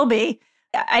 and you will be.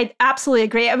 I absolutely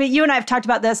agree. I mean, you and I have talked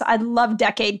about this. I love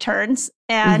decade turns.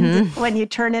 And when you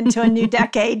turn into a new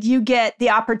decade, you get the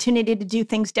opportunity to do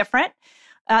things different.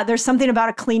 There's something about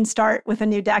a clean start with a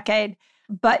new decade.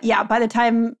 But yeah, by the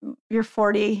time you're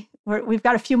 40, we've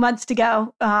got a few months to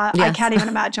go. Yes. I can't even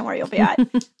imagine where you'll be at.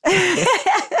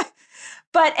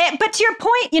 But to your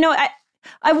point,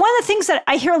 one of the things that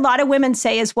I hear a lot of women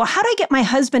say is, well, how do I get my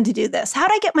husband to do this? How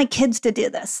do I get my kids to do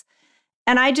this?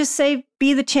 And I just say,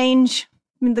 be the change.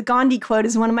 I mean, the Gandhi quote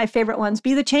is one of my favorite ones.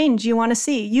 Be the change you want to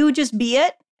see. You just be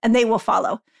it and they will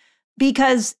follow,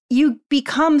 because you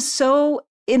become so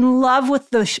in love with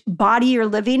the body you're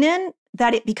living in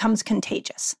that it becomes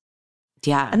contagious.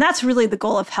 Yeah. And that's really the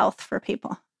goal of health for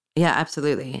people. Yeah,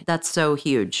 absolutely. That's so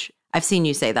huge. I've seen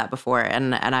you say that before,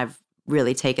 and I've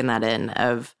really taken that in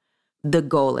of the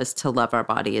goal is to love our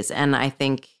bodies. And I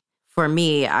think for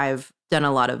me, I've done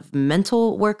a lot of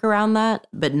mental work around that,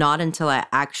 but not until I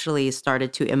actually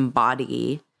started to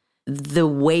embody the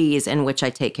ways in which I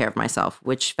take care of myself,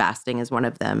 which fasting is one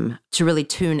of them, to really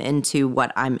tune into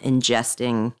what I'm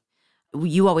ingesting.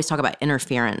 You always talk about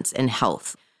interference in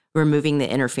health, removing the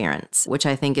interference, which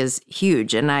I think is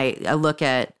huge. And I look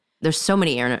at, there's so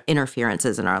many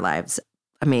interferences in our lives.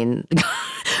 I mean,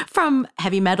 from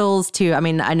heavy metals to, I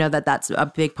know that that's a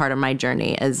big part of my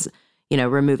journey is,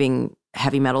 removing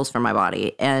heavy metals from my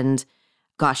body. And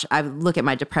gosh, I look at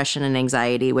my depression and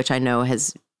anxiety, which I know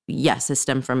has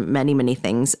stemmed from many, many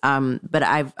things. But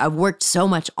I've worked so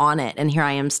much on it. And here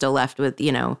I am still left with,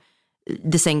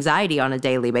 this anxiety on a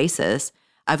daily basis.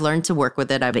 I've learned to work with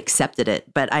it. I've accepted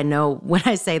it. But I know when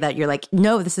I say that, you're like,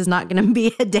 no, this is not going to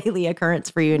be a daily occurrence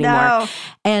for you anymore. No.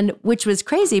 And which was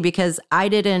crazy because I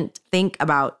didn't think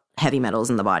about heavy metals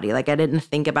in the body. Like I didn't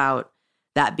think about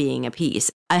that being a piece.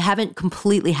 I haven't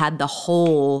completely had the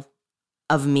whole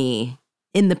of me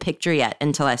in the picture yet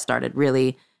until I started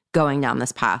really going down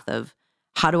this path of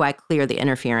how do I clear the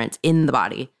interference in the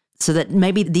body so that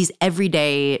maybe these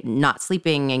everyday not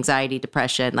sleeping, anxiety,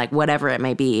 depression, like whatever it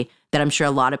may be that I'm sure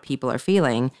a lot of people are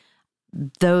feeling,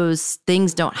 those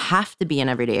things don't have to be an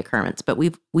everyday occurrence, but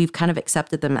we've kind of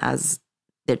accepted them as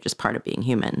they're just part of being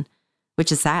human,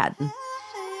 which is sad.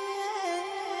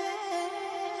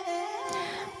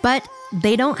 But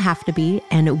they don't have to be,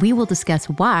 and we will discuss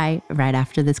why right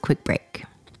after this quick break.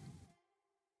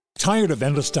 Tired of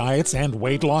endless diets and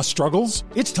weight loss struggles?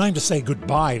 It's time to say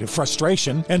goodbye to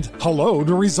frustration and hello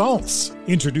to results.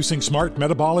 Introducing Smart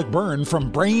Metabolic Burn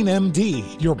from Brain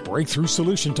MD, your breakthrough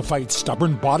solution to fight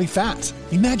stubborn body fat.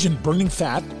 Imagine burning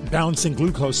fat, balancing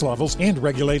glucose levels, and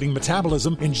regulating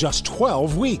metabolism in just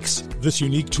 12 weeks. This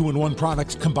unique 2-in-1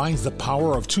 product combines the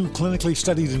power of 2 clinically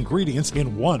studied ingredients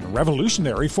in one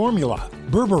revolutionary formula.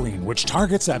 Berberine, which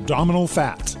targets abdominal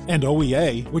fat, and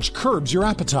OEA, which curbs your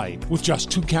appetite. With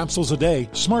just 2 capsules a day,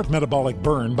 Smart Metabolic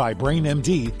Burn by Brain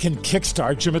MD can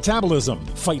kickstart your metabolism,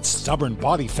 fight stubborn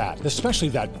body fat, especially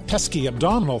that pesky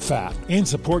abdominal fat, and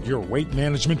support your weight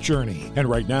management journey. And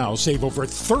right now, save over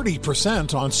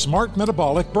 30% on Smart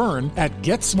Metabolic Burn at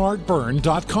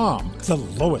GetSmartBurn.com. The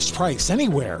lowest price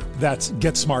anywhere. That's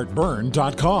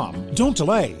GetSmartBurn.com. Don't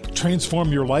delay.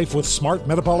 Transform your life with Smart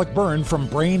Metabolic Burn from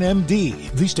Brain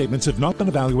MD. These statements have not been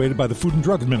evaluated by the Food and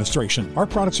Drug Administration. Our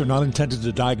products are not intended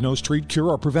to diagnose, treat, cure,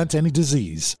 or prevent any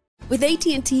disease. With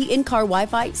AT&T in-car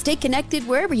Wi-Fi, stay connected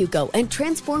wherever you go and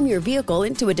transform your vehicle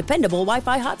into a dependable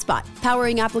Wi-Fi hotspot.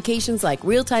 Powering applications like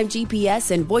real-time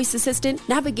GPS and voice assistant,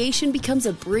 navigation becomes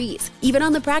a breeze. Even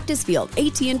on the practice field,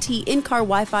 AT&T in-car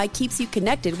Wi-Fi keeps you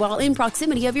connected while in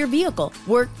proximity of your vehicle.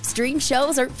 Work, stream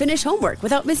shows, or finish homework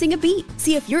without missing a beat.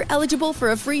 See if you're eligible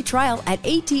for a free trial at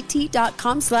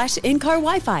att.com/in-car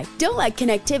Wi-Fi. Don't let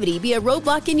connectivity be a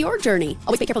roadblock in your journey.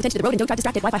 Always pay careful attention to the road and don't drive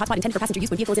distracted. Wi-Fi hotspot intended for passenger use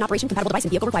when vehicle is in operation. Compatible device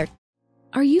and vehicle required.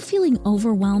 Are you feeling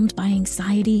overwhelmed by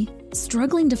anxiety,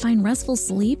 struggling to find restful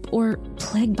sleep, or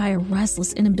plagued by a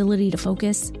restless inability to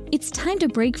focus? It's time to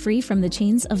break free from the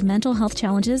chains of mental health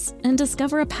challenges and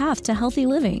discover a path to healthy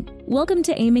living. Welcome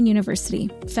to Amen University,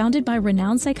 founded by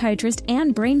renowned psychiatrist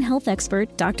and brain health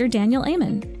expert Dr. Daniel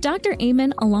Amen. Dr.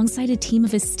 Amen, alongside a team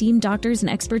of esteemed doctors and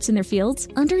experts in their fields,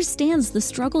 understands the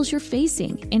struggles you're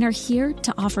facing and are here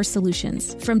to offer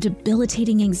solutions. From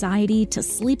debilitating anxiety to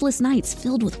sleepless nights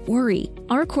filled with worry,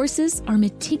 our courses are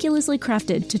meticulously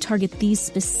crafted to target target these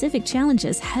specific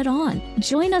challenges head on.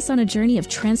 Join us on a journey of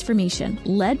transformation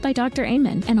led by Dr.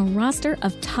 Amen and a roster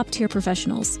of top-tier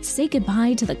professionals. Say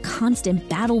goodbye to the constant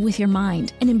battle with your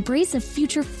mind and embrace a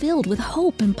future filled with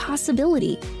hope and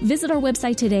possibility. Visit our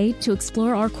website today to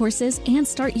explore our courses and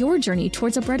start your journey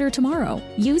towards a brighter tomorrow.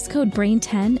 Use code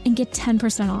BRAIN10 and get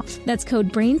 10% off. That's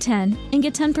code BRAIN10 and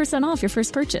get 10% off your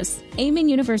first purchase. Amen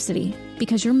University,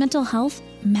 because your mental health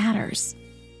matters.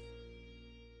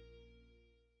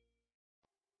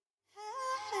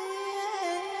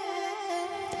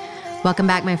 Welcome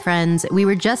back, my friends. We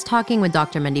were just talking with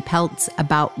Dr. Mindy Pelz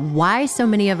about why so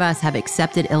many of us have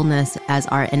accepted illness as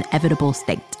our inevitable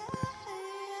state.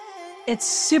 It's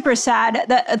super sad.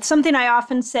 That's something I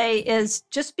often say is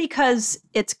just because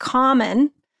it's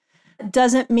common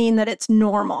doesn't mean that it's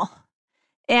normal.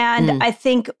 And I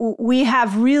think we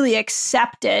have really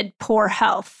accepted poor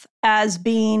health as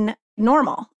being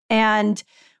normal. And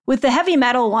with the heavy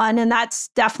metal one, and that's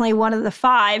definitely one of the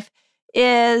 5,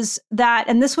 is that,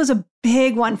 and this was a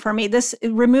big one for me, this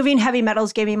removing heavy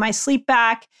metals gave me my sleep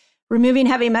back. Removing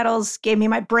heavy metals gave me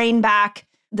my brain back.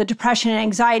 The depression and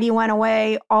anxiety went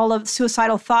away. All of the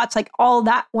suicidal thoughts, like all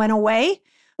that went away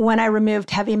when I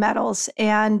removed heavy metals.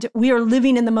 And we are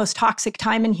living in the most toxic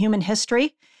time in human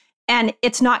history. And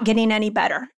it's not getting any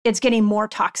better. It's getting more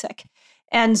toxic.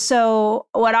 And so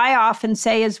what I often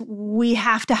say is we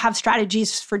have to have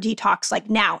strategies for detox like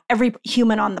now, every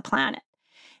human on the planet.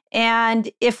 And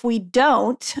if we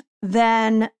don't,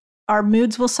 then our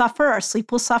moods will suffer, our sleep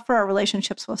will suffer, our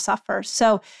relationships will suffer.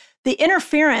 So the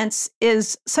interference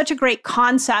is such a great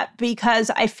concept because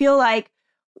I feel like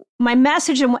my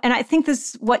message, and I think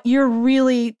this is what you're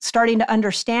really starting to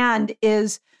understand,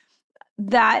 is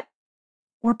that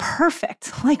we're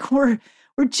perfect. Like we're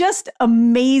just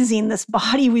amazing. This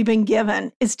body we've been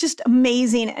given is just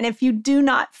amazing. And if you do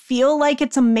not feel like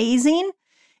it's amazing,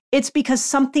 it's because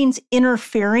something's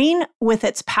interfering with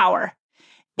its power.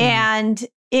 And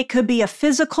it could be a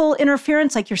physical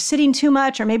interference, like you're sitting too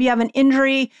much, or maybe you have an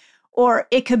injury, or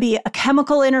it could be a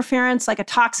chemical interference, like a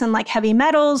toxin like heavy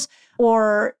metals,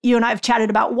 or you and I have chatted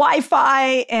about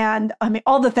Wi-Fi and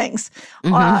all the things.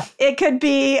 It could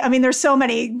be, there's so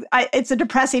many, it's a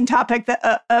depressing topic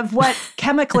of what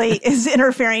chemically is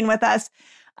interfering with us.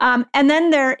 And then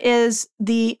there is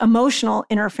the emotional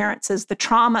interferences, the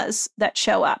traumas that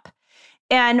show up.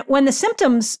 And when the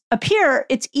symptoms appear,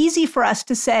 it's easy for us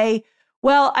to say,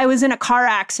 well, I was in a car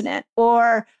accident,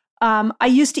 or I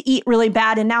used to eat really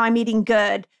bad and now I'm eating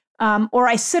good, or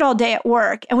I sit all day at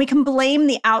work, and we can blame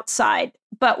the outside.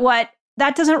 But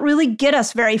that doesn't really get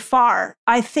us very far.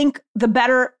 I think the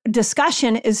better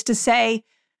discussion is to say,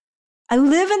 I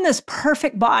live in this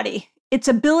perfect body. Its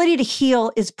ability to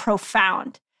heal is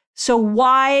profound. So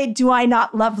why do I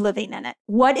not love living in it?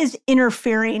 What is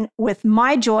interfering with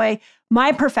my joy,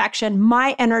 my perfection,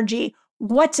 my energy?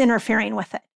 What's interfering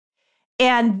with it?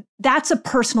 And that's a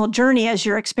personal journey as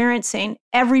you're experiencing.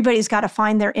 Everybody's got to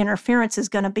find their interference is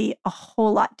going to be a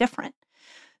whole lot different.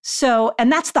 So,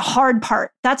 and that's the hard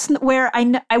part. That's where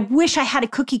I wish I had a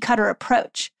cookie cutter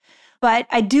approach. But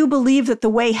I do believe that the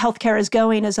way healthcare is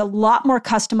going is a lot more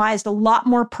customized, a lot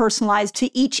more personalized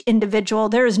to each individual.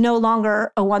 There is no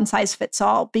longer a one size fits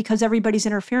all because everybody's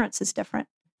interference is different.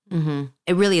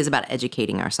 It really is about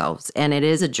educating ourselves, and it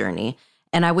is a journey.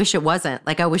 And I wish it wasn't.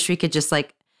 Like, I wish we could just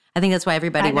I think that's why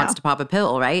everybody wants to pop a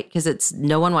pill, right? Because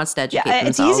no one wants to educate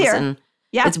themselves. It's easier. And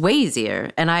it's way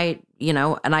easier. And I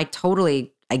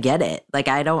get it. Like,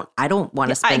 I don't want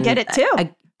to spend. I get it too.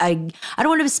 I don't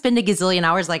want to spend a gazillion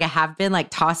hours like I have been,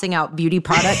 like tossing out beauty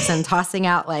products and tossing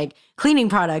out like cleaning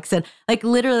products. And like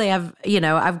literally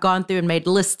I've gone through and made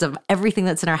lists of everything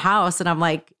that's in our house, and I'm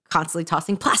like constantly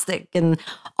tossing plastic and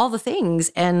all the things.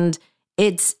 And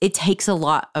it takes a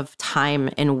lot of time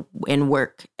and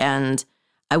work. And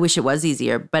I wish it was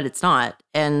easier, but it's not.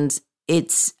 And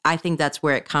I think that's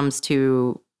where it comes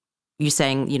to you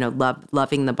saying,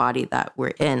 loving the body that we're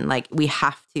in. Like, we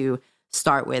have to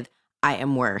start with, I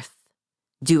am worth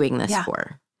doing this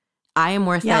for. I am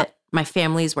worth it. My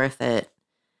family's worth it.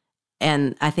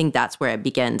 And I think that's where it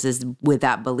begins, is with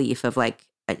that belief of like,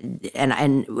 and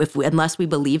unless we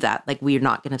believe that, like, we're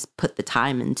not going to put the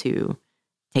time into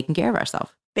taking care of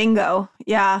ourselves. Bingo.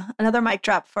 Yeah. Another mic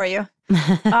drop for you.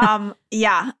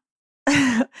 Yeah.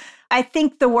 I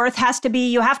think the worth has to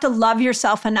be, you have to love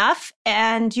yourself enough,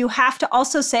 and you have to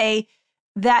also say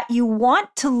that you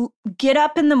want to get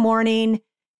up in the morning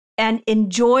and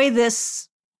enjoy this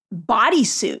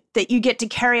bodysuit that you get to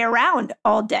carry around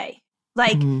all day.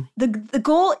 Like the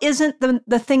goal isn't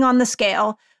the thing on the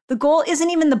scale. The goal isn't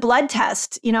even the blood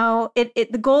test.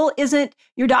 The goal isn't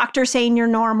your doctor saying you're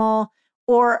normal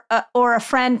or a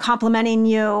friend complimenting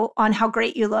you on how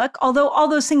great you look, although all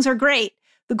those things are great.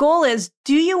 The goal is,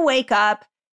 do you wake up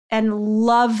and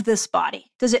love this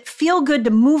body? Does it feel good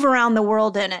to move around the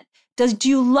world in it? Do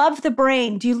you love the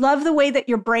brain? Do you love the way that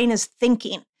your brain is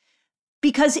thinking?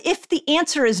 Because if the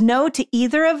answer is no to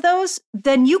either of those,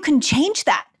 then you can change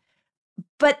that.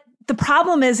 But the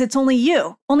problem is it's only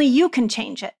you. Only you can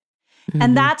change it. Mm-hmm.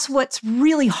 And that's what's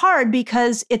really hard,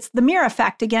 because it's the mirror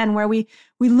effect again, where we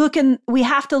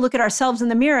have to look at ourselves in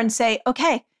the mirror and say,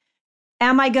 okay,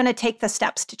 am I going to take the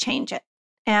steps to change it?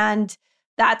 And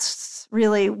that's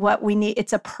really what we need.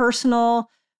 It's a personal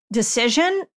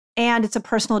decision and it's a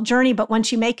personal journey. But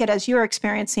once you make it as you're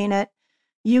experiencing it,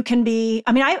 you can be,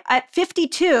 at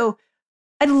 52,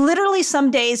 I literally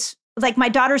some days, like my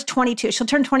daughter's 22, she'll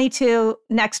turn 22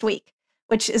 next week,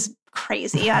 which is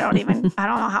crazy. I don't know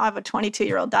how I have a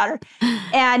 22-year-old daughter.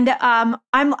 And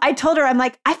I told her, I'm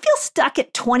like, I feel stuck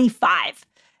at 25.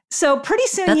 So pretty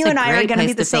soon That's you and I are going to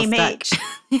be the same age.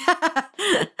 Yeah.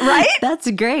 Right? That's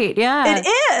great. Yeah. It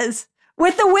is,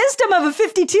 with the wisdom of a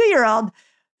 52-year-old.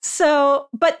 So,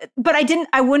 but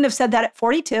I wouldn't have said that at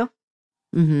 42.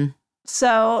 Mm-hmm.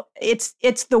 So it's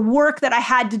the work that I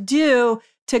had to do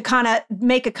to kind of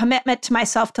make a commitment to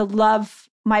myself to love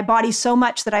my body so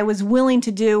much that I was willing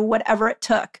to do whatever it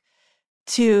took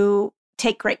to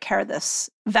take great care of this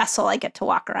vessel I get to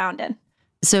walk around in.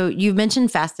 So you've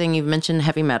mentioned fasting, you've mentioned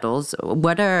heavy metals. I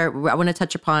want to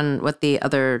touch upon what the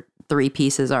other 3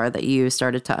 pieces are that you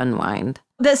started to unwind.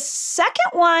 The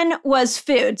second one was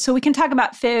food. So we can talk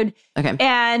about food. Okay.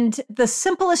 And the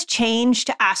simplest change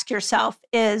to ask yourself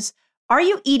is, are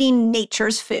you eating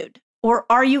nature's food or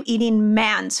are you eating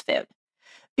man's food?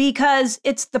 Because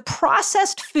it's the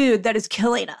processed food that is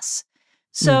killing us.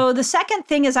 So the second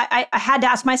thing is I had to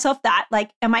ask myself that,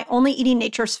 like, am I only eating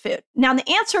nature's food? Now, the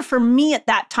answer for me at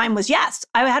that time was yes.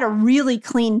 I had a really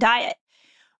clean diet,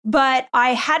 but I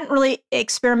hadn't really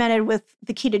experimented with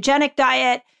the ketogenic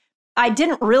diet. I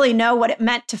didn't really know what it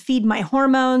meant to feed my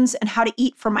hormones and how to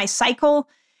eat for my cycle.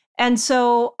 And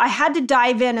so I had to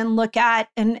dive in and look at,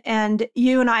 and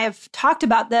you and I have talked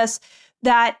about this,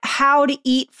 that how to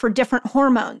eat for different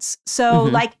hormones. So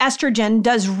like estrogen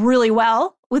does really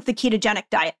well with the ketogenic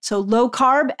diet. So low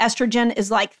carb estrogen is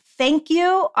like, thank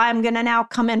you, I'm going to now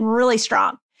come in really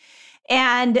strong.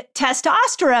 And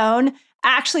testosterone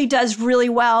actually does really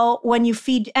well when you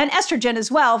feed, and estrogen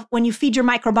as well, when you feed your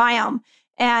microbiome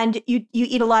and you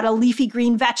eat a lot of leafy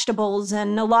green vegetables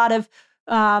and a lot of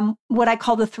what I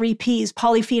call the 3 Ps,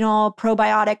 polyphenol,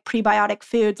 probiotic, prebiotic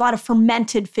foods, a lot of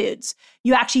fermented foods.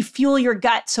 You actually fuel your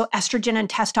gut so estrogen and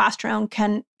testosterone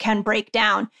can break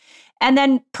down. And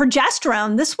then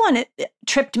progesterone, this one it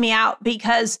tripped me out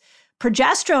because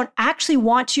progesterone actually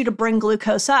wants you to bring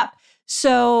glucose up.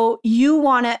 So you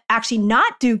want to actually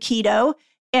not do keto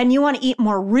and you want to eat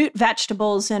more root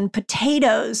vegetables and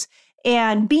potatoes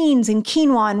and beans and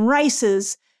quinoa and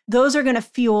rices. Those are going to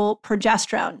fuel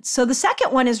progesterone. So the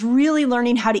second one is really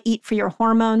learning how to eat for your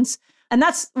hormones. And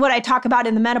that's what I talk about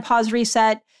in the Menopause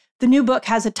Reset. The new book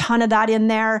has a ton of that in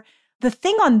there. The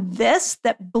thing on this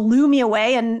that blew me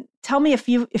away, and tell me if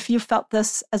you felt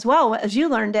this as well as you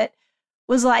learned it,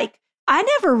 was like, I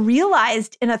never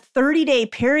realized in a 30-day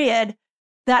period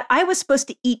that I was supposed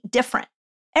to eat different.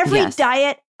 Every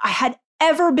diet I had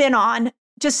ever been on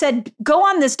just said, go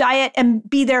on this diet and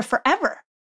be there forever.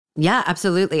 Yeah,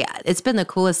 absolutely. It's been the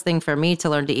coolest thing for me to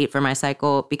learn to eat for my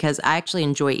cycle because I actually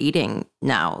enjoy eating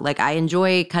now. Like I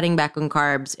enjoy cutting back on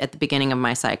carbs at the beginning of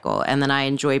my cycle, and then I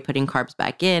enjoy putting carbs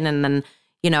back in. And then,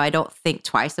 I don't think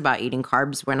twice about eating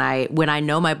carbs when I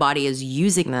know my body is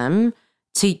using them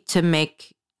to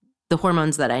make the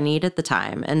hormones that I need at the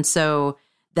time. And so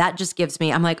that just gives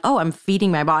me, I'm like, oh, I'm feeding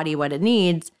my body what it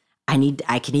needs. I can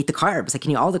eat the carbs. I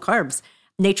can eat all the carbs.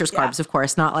 Nature's carbs, of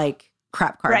course, not like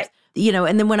crap carbs. Right.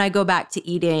 And then when I go back to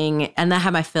eating and I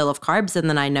have my fill of carbs, and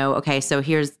then I know, okay, so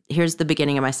here's the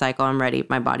beginning of my cycle. I'm ready.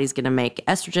 My body's going to make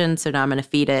estrogen. So now I'm going to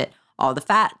feed it all the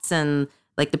fats and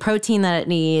like the protein that it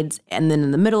needs. And then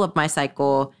in the middle of my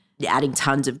cycle, adding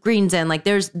tons of greens in. Like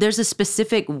there's a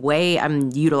specific way I'm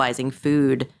utilizing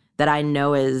food that I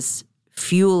know is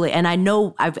fueling. And I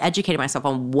know I've educated myself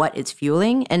on what it's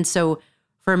fueling. And so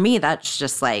for me, that's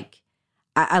just like,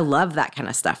 I love that kind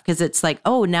of stuff because it's like,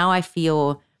 oh, now I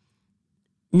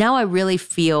really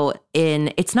feel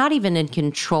it's not even in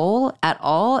control at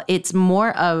all. It's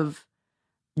more of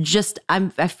just,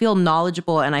 I feel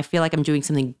knowledgeable and I feel like I'm doing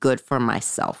something good for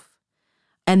myself.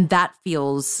 And that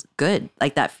feels good.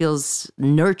 Like that feels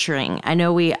nurturing. I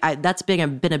know that's been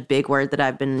a big word that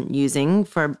I've been using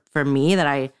for me that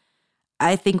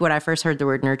I think when I first heard the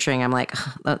word nurturing, I'm like,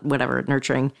 whatever,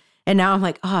 nurturing. And now I'm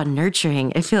like, oh,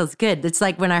 nurturing. It feels good. It's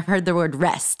like when I've heard the word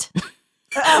rest,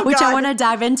 Oh, which God. I want to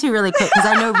dive into really quick because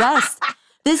I know rest.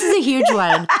 This is a huge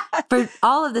one for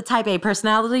all of the type A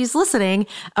personalities listening.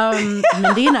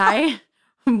 Mindy and I,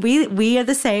 we are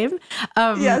the same.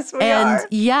 Yes, we and are.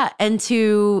 Yeah. And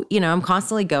to, I'm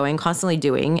constantly going, constantly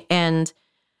doing. And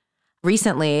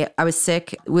recently I was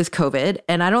sick with COVID.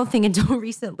 And I don't think until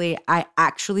recently I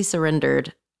actually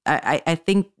surrendered. I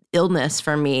think illness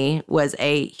for me was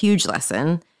a huge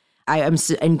lesson. I am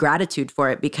in gratitude for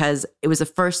it because it was the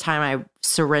first time I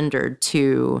surrendered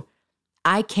to,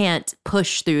 I can't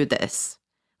push through this.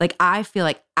 Like, I feel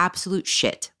like absolute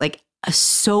shit, like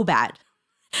so bad.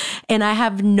 And I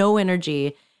have no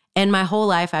energy. And my whole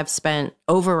life I've spent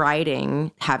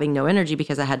overriding having no energy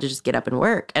because I had to just get up and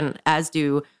work. And as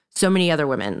do so many other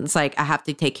women. It's like, I have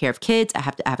to take care of kids. I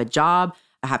have to have a job.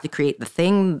 I have to create the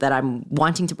thing that I'm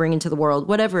wanting to bring into the world,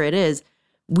 whatever it is.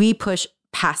 We push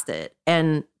past it.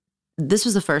 And this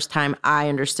was the first time I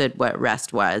understood what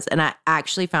rest was. And I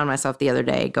actually found myself the other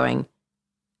day going,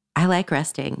 I like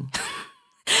resting.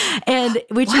 And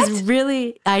which What? is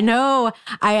really, I know,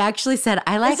 I actually said,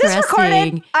 I like Is this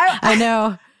resting. recorded? I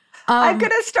know. I'm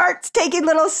going to start taking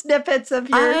little snippets of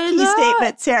your key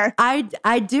statements here.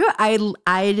 I do.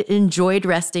 I enjoyed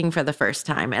resting for the first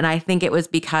time. And I think it was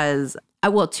because,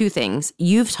 well, two things.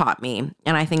 You've taught me,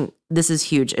 and I think this is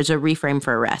huge. It's a reframe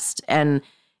for rest. And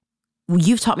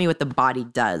you've taught me what the body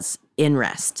does in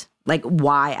rest, like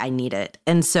why I need it.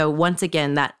 And so once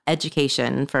again, that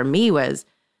education for me was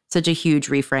such a huge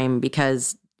reframe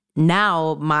because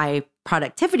now my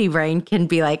productivity brain can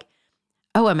be like,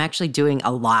 oh, I'm actually doing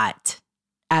a lot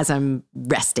as I'm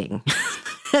resting,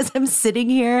 as I'm sitting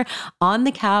here on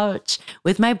the couch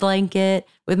with my blanket,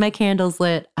 with my candles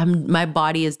lit. My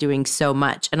body is doing so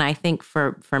much. And I think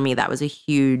for me, that was a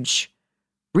huge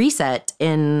reset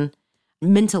in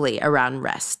mentally around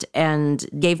rest and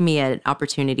gave me an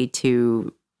opportunity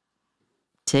to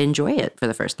enjoy it for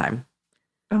the first time.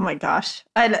 Oh my gosh.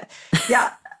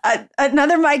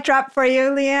 Another mic drop for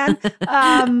you,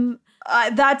 Leanne.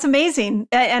 That's amazing.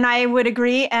 And I would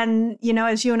agree. And,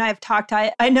 as you and I have talked,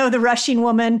 I know the rushing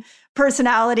woman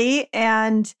personality,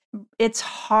 and it's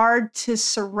hard to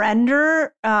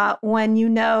surrender when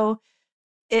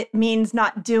it means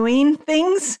not doing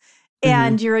things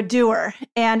and you're a doer.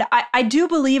 And I do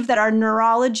believe that our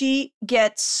neurology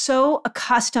gets so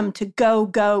accustomed to go,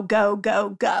 go, go,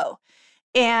 go, go.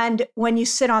 And when you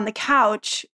sit on the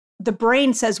couch, the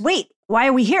brain says, wait, why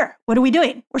are we here? What are we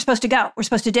doing? We're supposed to go. We're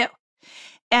supposed to do.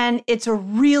 And it's a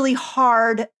really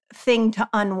hard thing to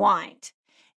unwind.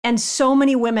 And so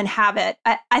many women have it.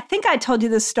 I think I told you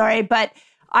this story, but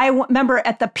I remember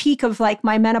at the peak of like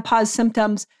my menopause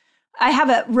symptoms, I have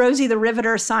a Rosie the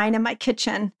Riveter sign in my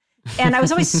kitchen. And I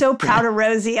was always so proud of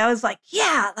Rosie. I was like,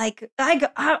 yeah, like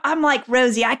I'm like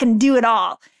Rosie, I can do it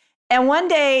all. And one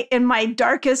day in my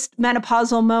darkest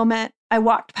menopausal moment, I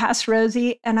walked past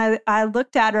Rosie and I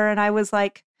looked at her and I was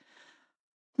like,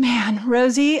 man,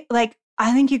 Rosie, like,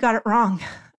 I think you got it wrong.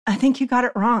 I think you got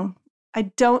it wrong. I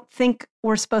don't think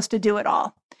we're supposed to do it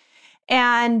all.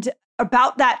 And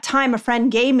about that time, a friend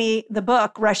gave me the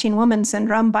book, Rushing Woman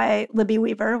Syndrome by Libby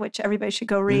Weaver, which everybody should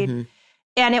go read. Mm-hmm.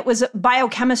 And it was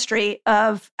biochemistry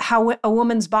of how a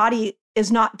woman's body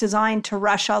is not designed to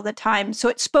rush all the time. So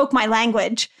it spoke my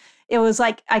language. It was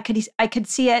like I could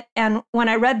see it. And when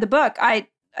I read the book, I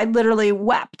literally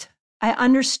wept. I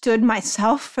understood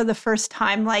myself for the first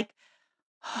time, like,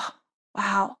 oh,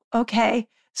 wow, okay.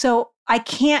 So I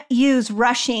can't use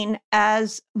rushing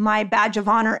as my badge of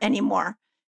honor anymore.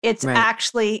 It's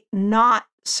actually not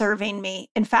serving me.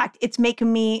 In fact, it's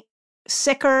making me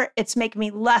sicker. It's making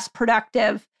me less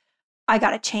productive. I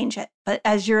got to change it. But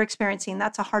as you're experiencing,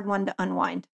 that's a hard one to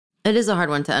unwind. It is a hard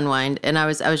one to unwind. And I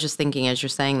was just thinking as you're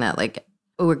saying that, like,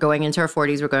 we're going into our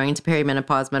 40s, we're going into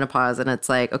perimenopause, menopause, and it's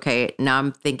like, okay, now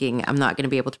I'm thinking I'm not going to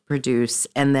be able to produce.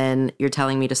 And then you're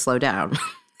telling me to slow down.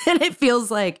 And it feels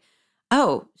like,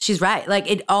 oh, she's right. Like,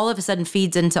 it all of a sudden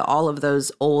feeds into all of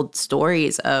those old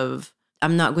stories of,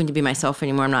 I'm not going to be myself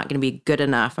anymore. I'm not going to be good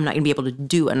enough. I'm not going to be able to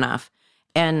do enough.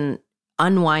 And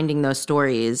unwinding those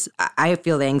stories, I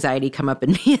feel the anxiety come up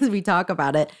in me as we talk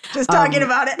about it. Just talking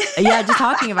about it. Yeah, just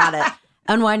talking about it.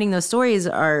 Unwinding those stories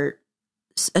are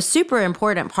a super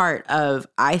important part of,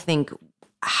 I think,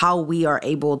 how we are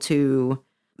able to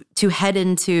head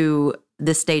into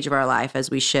this stage of our life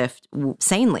as we shift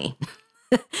sanely.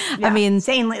 Yeah, I mean,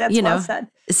 sanely, that's well said.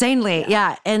 Sanely,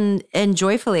 yeah, and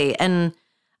joyfully. And,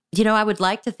 I would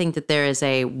like to think that there is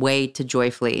a way to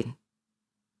joyfully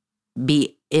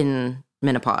be in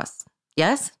menopause.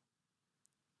 Yes?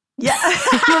 Yeah.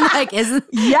 Like,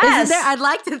 isn't there? I'd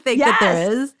like to think that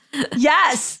there is.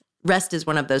 Yes. Rest is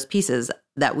one of those pieces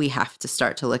that we have to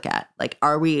start to look at. Like,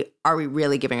 are we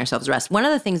really giving ourselves rest? One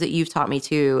of the things that you've taught me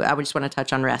too, I would just want to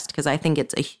touch on rest because I think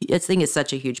it's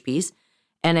such a huge piece,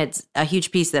 and it's a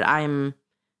huge piece that I'm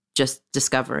just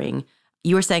discovering.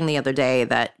 You were saying the other day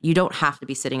that you don't have to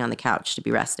be sitting on the couch to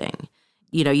be resting.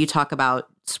 You know, you talk about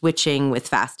switching with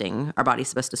fasting. Our body's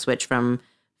supposed to switch from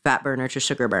fat burner to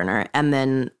sugar burner, and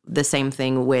then the same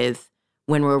thing with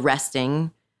when we're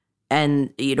resting.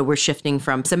 And, you know, we're shifting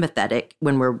from sympathetic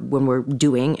when we're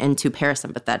doing into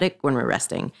parasympathetic when we're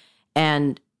resting.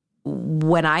 And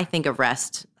when I think of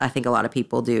rest, I think a lot of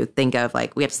people do think of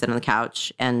like, we have to sit on the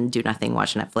couch and do nothing,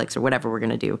 watch Netflix or whatever we're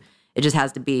going to do. It just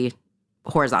has to be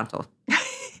horizontal.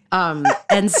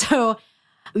 And so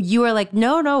you were like,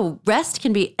 no, rest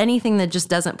can be anything that just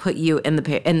doesn't put you in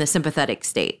the sympathetic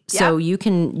state. Yep. So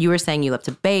you were saying you love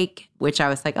to bake, which I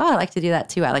was like, oh, I like to do that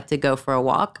too. I like to go for a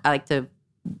walk. I like to,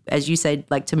 as you said,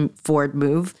 like to forward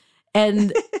move.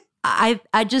 And I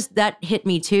just, that hit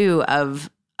me too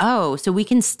of, oh, so we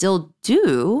can still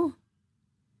do,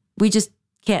 we just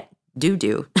can't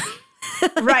do.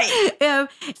 Right.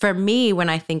 For me, when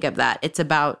I think of that, it's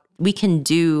about, we can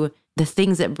do the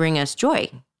things that bring us joy.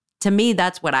 To me,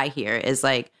 that's what I hear is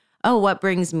like, oh, what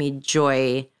brings me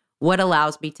joy? What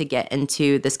allows me to get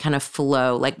into this kind of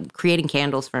flow? Like creating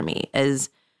candles for me is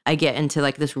I get into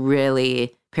like this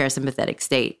really parasympathetic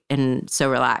state and so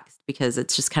relaxed because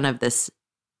it's just kind of this,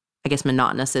 I guess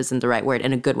monotonous isn't the right word,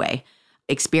 in a good way,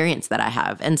 experience that I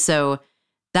have. And so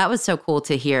that was so cool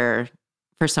to hear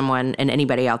for someone and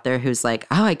anybody out there who's like,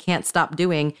 oh, I can't stop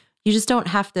doing. You just don't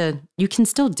have to, you can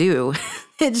still do.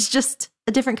 It's just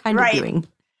a different kind of doing.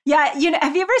 Yeah. You know,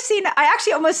 have you ever seen, I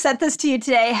actually almost sent this to you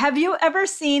today. Have you ever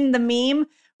seen the meme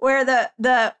where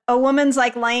a woman's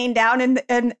like laying down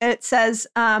and it says,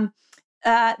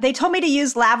 they told me to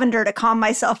use lavender to calm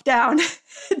myself down.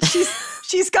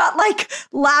 She's got like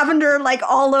lavender like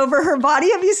all over her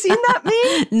body. Have you seen that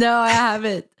meme? No, I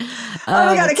haven't. Oh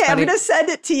my God. Okay. Funny. I'm going to send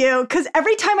it to you because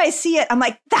every time I see it, I'm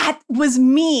like, that was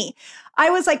me. I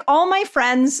was like, all my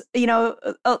friends, you know,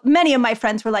 many of my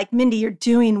friends were like, Mindy, you're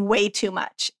doing way too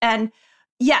much. And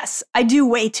yes, I do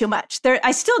way too much.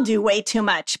 I still do way too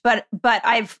much, but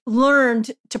I've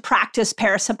learned to practice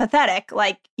parasympathetic,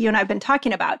 like you and I've been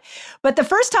talking about. But the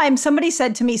first time somebody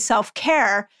said to me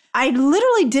self-care, I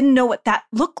literally didn't know what that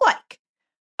looked like.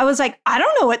 I was like, I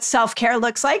don't know what self-care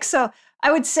looks like. So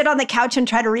I would sit on the couch and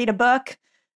try to read a book.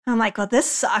 I'm like, well, this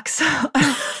sucks.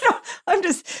 I'm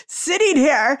just sitting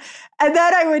here. And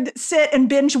then I would sit and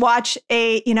binge watch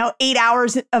 8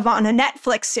 hours on a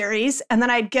Netflix series. And then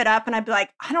I'd get up and I'd be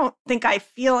like, I don't think I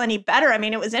feel any better. I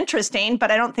mean, it was interesting, but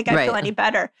I don't think I feel any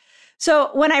better. So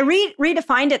when I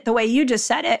redefined it the way you just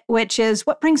said it, which is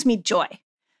what brings me joy,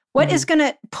 what is going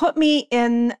to put me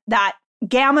in that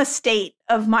gamma state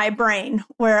of my brain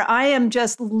where I am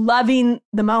just loving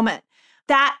the moment.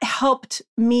 That helped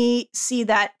me see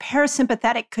that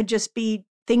parasympathetic could just be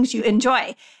things you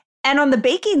enjoy. And on the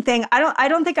baking thing, I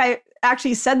don't think I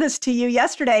actually said this to you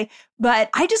yesterday, but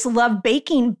I just love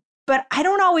baking, but I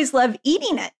don't always love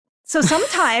eating it. So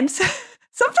sometimes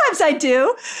I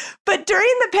do. But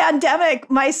during the pandemic,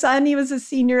 my son, he was a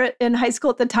senior in high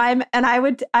school at the time, and I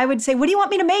would say, what do you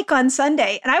want me to make on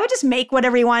Sunday? And I would just make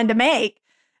whatever he wanted to make.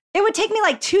 It would take me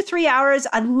like 2-3 hours.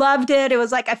 I loved it. It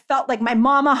was like, I felt like my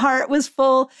mama heart was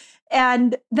full.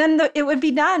 And then it would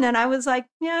be done. And I was like,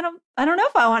 yeah, I don't know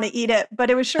if I want to eat it,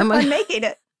 but it was sure fun making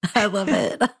it. I love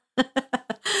it.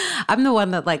 I'm the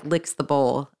one that like licks the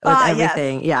bowl with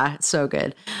everything. Yes. Yeah, so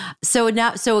good. So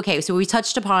we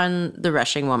touched upon the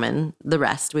rushing woman, the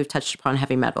rest. We've touched upon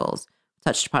heavy metals,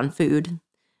 touched upon food,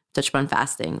 touched upon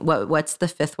fasting. What's the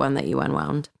fifth one that you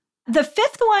unwound? The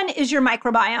fifth one is your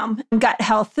microbiome and gut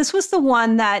health. This was the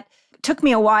one that took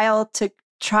me a while to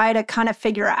try to kind of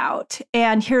figure out.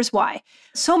 And here's why.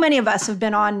 So many of us have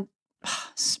been on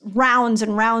rounds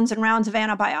and rounds and rounds of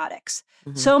antibiotics.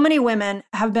 Mm-hmm. So many women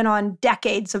have been on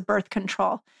decades of birth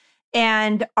control.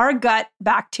 And our gut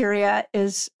bacteria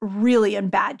is really in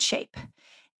bad shape.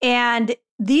 And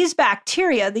these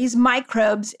bacteria, these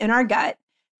microbes in our gut,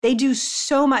 they do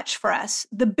so much for us.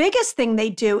 The biggest thing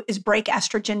they do is break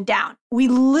estrogen down. We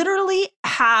literally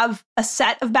have a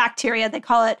set of bacteria. They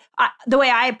call it, the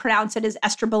way I pronounce it is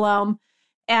estrobolome.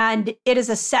 And it is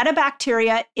a set of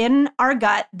bacteria in our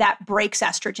gut that breaks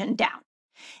estrogen down.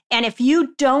 And if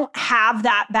you don't have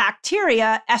that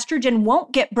bacteria, estrogen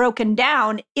won't get broken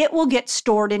down. It will get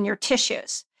stored in your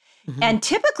tissues. Mm-hmm. And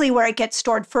typically where it gets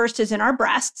stored first is in our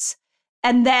breasts,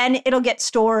 and then it'll get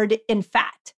stored in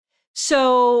fat.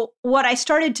 So what I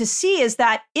started to see is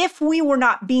that if we were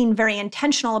not being very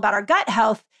intentional about our gut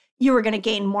health, you were going to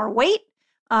gain more weight.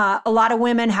 A lot of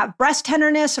women have breast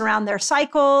tenderness around their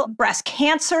cycle. Breast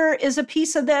cancer is a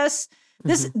piece of this.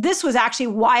 This was actually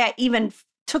why I even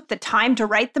took the time to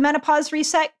write the Menopause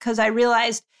Reset, because I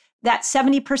realized that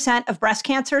 70% of breast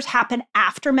cancers happen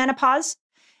after menopause.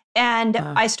 And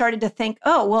I started to think,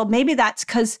 oh, well, maybe that's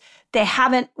because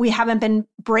we haven't been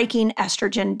breaking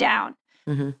estrogen down.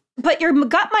 But your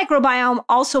gut microbiome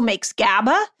also makes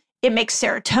GABA, it makes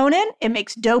serotonin, it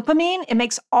makes dopamine, it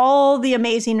makes all the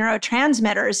amazing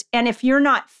neurotransmitters. And if you're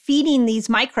not feeding these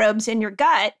microbes in your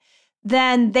gut,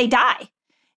 then they die.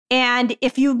 And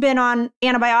if you've been on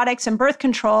antibiotics and birth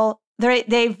control,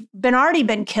 they've already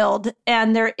been killed,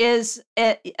 and there is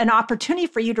an opportunity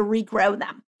for you to regrow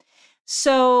them.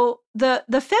 So the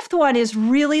fifth one is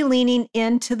really leaning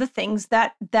into the things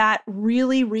that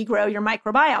really regrow your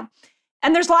microbiome.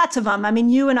 And there's lots of them. I mean,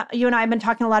 you and I have been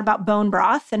talking a lot about bone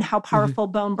broth and how powerful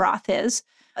bone broth is,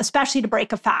 especially to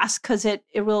break a fast, because it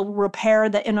will repair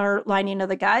the inner lining of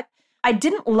the gut. I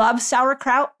didn't love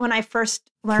sauerkraut when I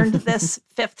first learned this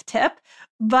fifth tip,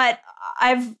 but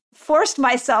I've forced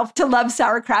myself to love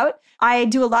sauerkraut. I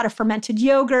do a lot of fermented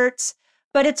yogurts,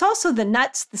 but it's also the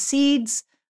nuts, the seeds,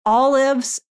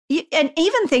 olives, and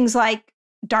even things like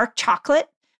dark chocolate,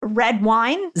 red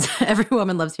wine. Every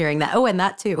woman loves hearing that. Oh, and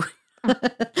that too.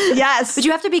 Yes. But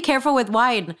you have to be careful with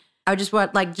wine. I just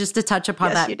want just to touch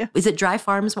upon that. You do. Is it Dry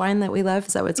Farms wine that we love?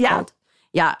 Is that what it's called?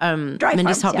 Yeah.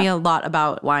 Mindy's taught me a lot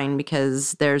about wine,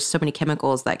 because there's so many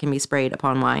chemicals that can be sprayed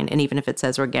upon wine. And even if it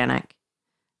says organic,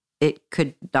 it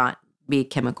could not be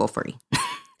chemical free.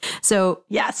 So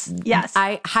yes.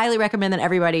 I highly recommend that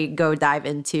everybody go dive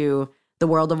into the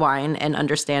world of wine and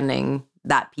understanding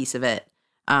that piece of it.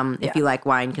 If you like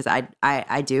wine, because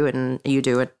I do, and you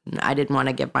do it. I didn't want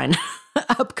to give mine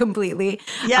up completely.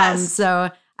 Yes. So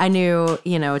I knew,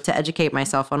 to educate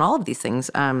myself on all of these things,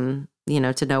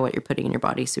 to know what you're putting in your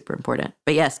body is super important.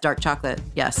 But yes, dark chocolate.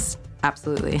 Yes,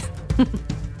 absolutely.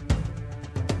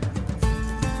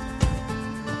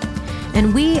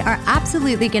 And we are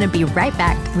absolutely going to be right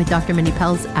back with Dr. Mindy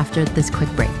Pelz after this quick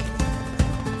break.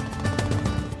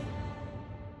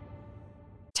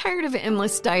 Tired of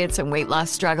endless diets and weight loss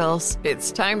struggles?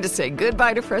 It's time to say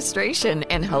goodbye to frustration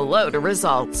and hello to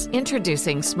results.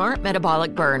 Introducing Smart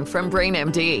Metabolic Burn from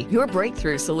BrainMD, your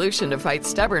breakthrough solution to fight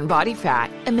stubborn body fat.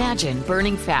 Imagine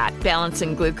burning fat,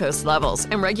 balancing glucose levels,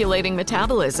 and regulating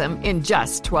metabolism in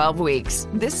just 12 weeks.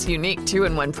 This unique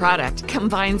 2-in-1 product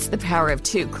combines the power of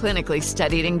 2 clinically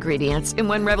studied ingredients in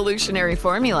one revolutionary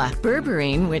formula.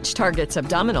 Berberine, which targets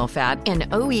abdominal fat, and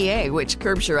OEA, which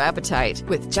curbs your appetite.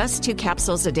 With just 2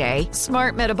 capsules a day,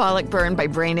 Smart Metabolic Burn by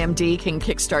BrainMD can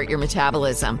kickstart your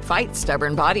metabolism, fight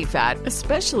stubborn body fat,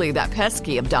 especially that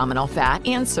pesky abdominal fat,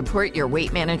 and support your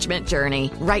weight management journey.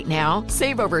 Right now,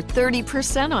 save over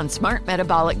 30% on Smart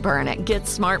Metabolic Burn at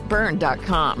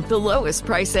GetSmartBurn.com. The lowest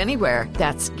price anywhere.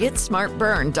 That's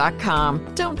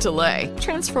GetSmartBurn.com. Don't delay.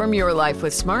 Transform your life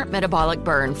with Smart Metabolic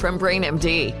Burn from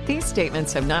BrainMD. These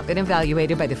statements have not been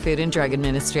evaluated by the Food and Drug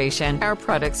Administration. Our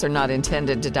products are not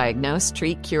intended to diagnose,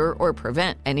 treat, cure, or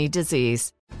prevent any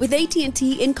disease. With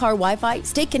AT&T in-car Wi-Fi,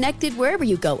 stay connected wherever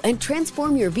you go and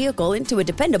transform your vehicle into a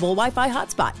dependable Wi-Fi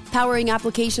hotspot. Powering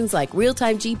applications like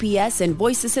real-time GPS and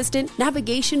voice assistant,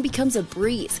 navigation becomes a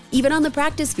breeze. Even on the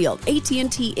practice field,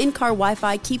 AT&T in-car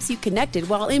Wi-Fi keeps you connected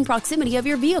while in proximity of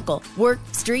your vehicle. Work,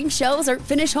 stream shows, or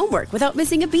finish homework without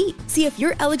missing a beat. See if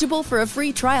you're eligible for a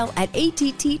free trial at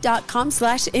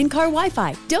att.com/in-car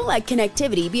Wi-Fi. Don't let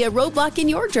connectivity be a roadblock in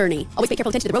your journey. Always pay careful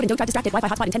attention to the road and don't drive distracted. Wi-Fi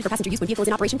hotspot intended for passenger use when vehicle is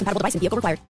in operation. Compatible device and vehicle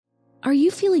required. Are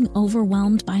you feeling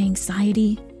overwhelmed by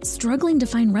anxiety, struggling to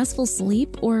find restful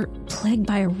sleep, or plagued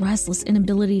by a restless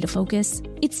inability to focus?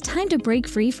 It's time to break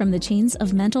free from the chains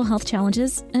of mental health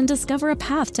challenges and discover a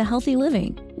path to healthy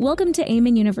living. Welcome to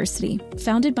Amen University,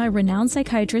 founded by renowned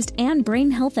psychiatrist and brain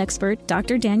health expert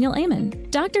Dr. Daniel Amen.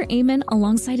 Dr. Amen,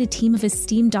 alongside a team of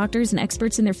esteemed doctors and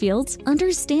experts in their fields,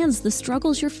 understands the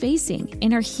struggles you're facing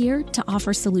and are here to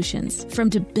offer solutions. From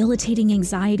debilitating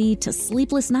anxiety to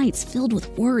sleepless nights filled with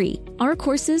worry, our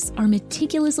courses are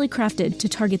meticulously crafted to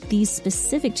target these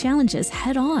specific challenges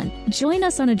head on. Join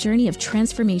us on a journey of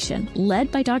transformation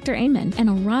led by Dr. Amen and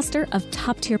a roster of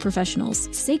top-tier professionals.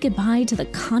 Say goodbye to the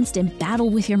constant battle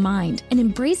with your mind and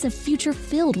embrace a future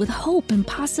filled with hope and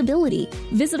possibility.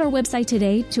 Visit our website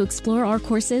today to explore our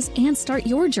courses and start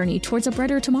your journey towards a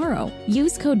brighter tomorrow.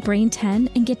 Use code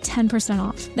BRAIN10 and get 10%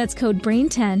 off. That's code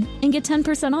BRAIN10 and get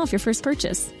 10% off your first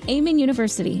purchase. Amen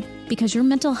University, because your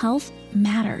mental health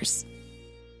matters.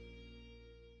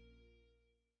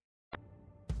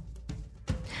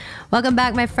 Welcome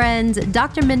back, my friends.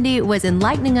 Dr. Mindy was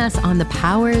enlightening us on the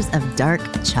powers of dark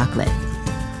chocolate.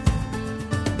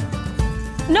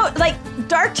 No, like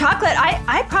dark chocolate.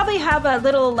 I probably have a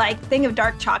little like thing of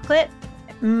dark chocolate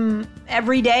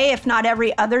every day, if not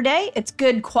every other day. It's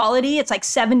good quality. It's like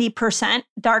 70%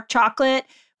 dark chocolate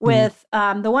with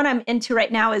the one I'm into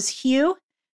right now is Hu.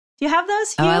 Do you have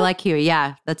those, Hu? Oh, I like Hu.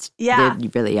 Yeah, they're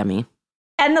really yummy.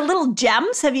 And the little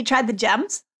gems. Have you tried the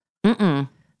gems? Mm-mm.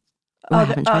 Oh, I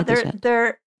haven't tried those yet.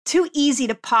 They're too easy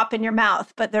to pop in your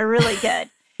mouth, but they're really good.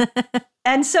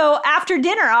 And so after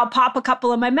dinner, I'll pop a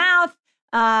couple in my mouth.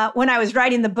 When I was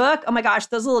writing the book, oh my gosh,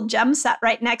 those little gems sat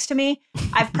right next to me.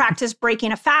 I've practiced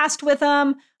breaking a fast with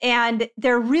them. And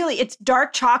it's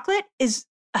dark chocolate is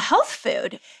a health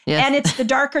food. Yes. And it's the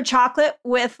darker chocolate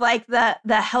with like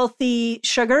the healthy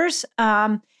sugars.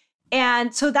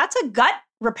 And so that's a gut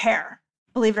repair,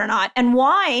 believe it or not. And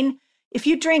wine, if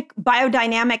you drink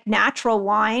biodynamic natural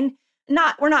wine,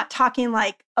 we're not talking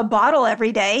like a bottle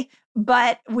every day,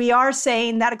 but we are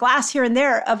saying that a glass here and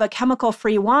there of a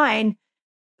chemical-free wine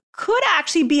could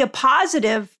actually be a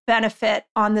positive benefit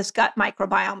on this gut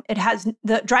microbiome.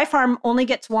 The Dry Farm only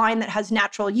gets wine that has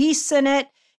natural yeasts in it.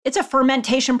 It's a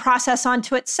fermentation process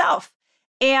onto itself.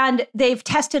 And they've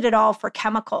tested it all for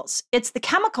chemicals. It's the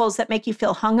chemicals that make you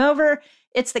feel hungover.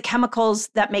 It's the chemicals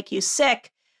that make you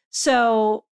sick.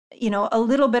 So, a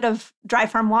little bit of Dry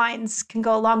Farm wines can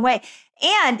go a long way.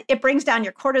 And it brings down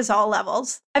your cortisol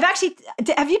levels.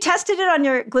 Have you tested it on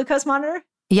your glucose monitor?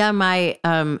 Yeah,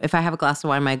 if I have a glass of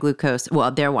wine, my glucose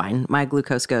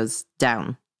goes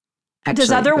down.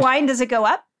 Actually. Does it go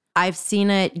up? I've seen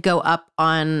it go up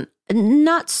on,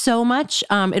 not so much.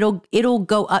 It'll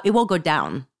go up. It won't go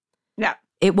down. Yeah.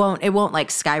 It won't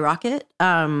like skyrocket,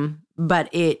 but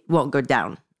it won't go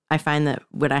down. I find that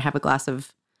when I have a glass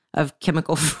of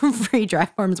chemical-free Dry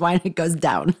Farms wine, it goes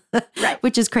down, right?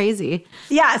 Which is crazy.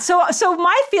 Yeah. So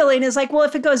my feeling is like, well,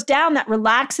 if it goes down, that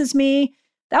relaxes me.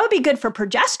 That would be good for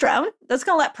progesterone. That's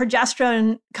going to let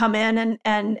progesterone come in,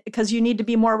 and because you need to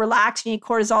be more relaxed, you need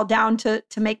cortisol down to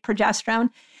make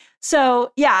progesterone.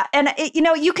 So yeah, and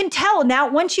you can tell now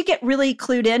once you get really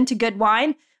clued into good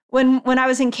wine. When I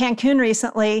was in Cancun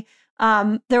recently,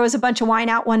 there was a bunch of wine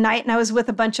out one night, and I was with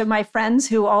a bunch of my friends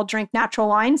who all drink natural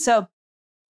wine. So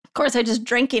of course I just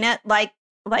drinking it like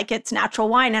it's natural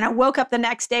wine, and I woke up the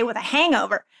next day with a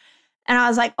hangover. And I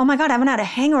was like, oh my God, I haven't had a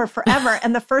hangover forever.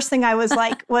 And the first thing I was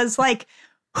like,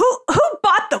 who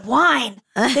bought the wine?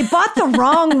 They bought the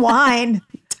wrong wine.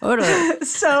 Totally.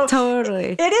 So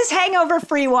totally. It is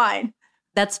hangover-free wine.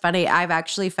 That's funny. I've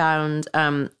actually found,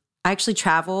 I actually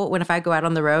travel. If I go out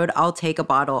on the road, I'll take a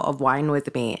bottle of wine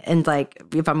with me. And like,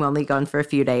 if I'm only gone for a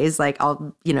few days, like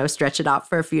I'll, stretch it out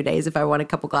for a few days if I want a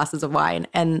couple glasses of wine.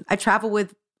 And I travel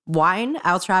with wine.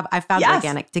 I found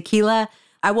organic tequila.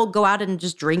 I won't go out and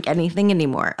just drink anything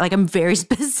anymore. Like, I'm very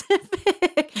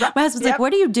specific. My husband's like,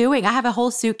 what are you doing? I have a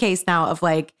whole suitcase now of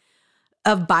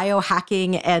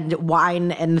biohacking and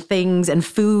wine and things and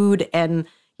food. And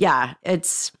yeah,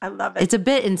 I love it. It's a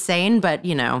bit insane, but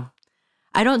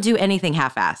I don't do anything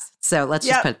half-assed. So let's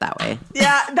just put it that way.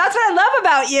 Yeah, that's what I love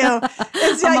about you.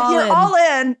 It's like you're all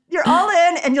in. You're all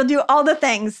in and you'll do all the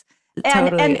things.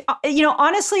 And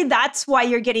honestly, that's why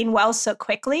you're getting well so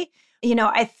quickly.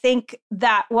 I think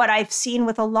that what I've seen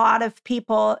with a lot of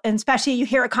people, and especially you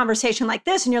hear a conversation like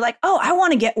this and you're like, oh, I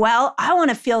want to get well. I want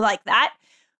to feel like that.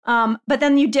 But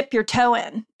then you dip your toe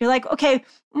in. You're like, okay,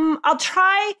 I'll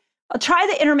try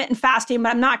the intermittent fasting, but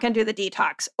I'm not going to do the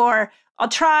detox. Or I'll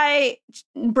try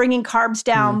bringing carbs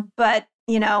down, but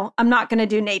I'm not going to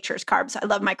do nature's carbs. I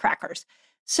love my crackers.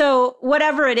 So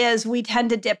whatever it is, we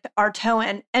tend to dip our toe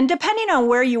in. And depending on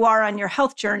where you are on your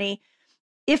health journey,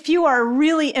 if you are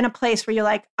really in a place where you're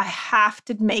like, I have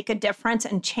to make a difference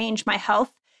and change my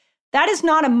health, that is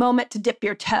not a moment to dip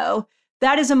your toe.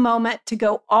 That is a moment to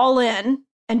go all in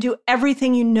and do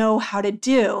everything you know how to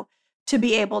do to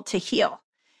be able to heal.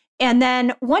 And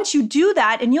then once you do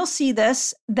that, and you'll see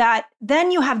this, that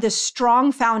then you have this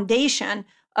strong foundation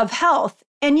of health,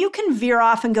 and you can veer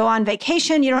off and go on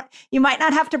vacation. You might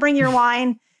not have to bring your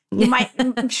wine. You might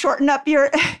shorten up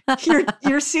your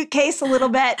suitcase a little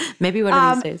bit. Maybe one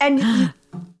of these days.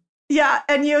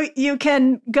 And you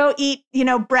can go eat,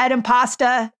 bread and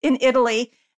pasta in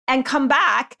Italy and come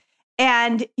back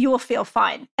and you will feel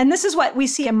fine. And this is what we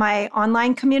see in my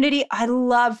online community. I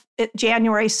love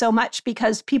January so much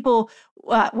because people,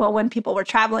 when people were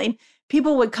traveling,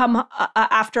 people would come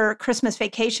after Christmas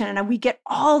vacation and we get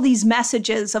all these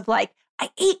messages of like, I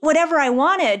ate whatever I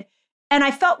wanted. And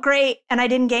I felt great, and I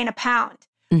didn't gain a pound.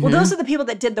 Mm-hmm. Well, those are the people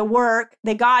that did the work.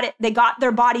 They got it. They got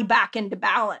their body back into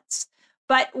balance.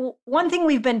 But one thing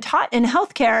we've been taught in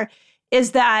healthcare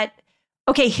is that,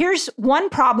 okay, here's one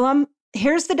problem.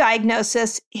 Here's the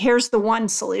diagnosis. Here's the one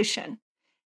solution.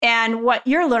 And what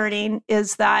you're learning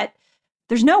is that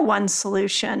there's no one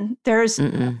solution. There's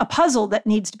a puzzle that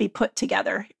needs to be put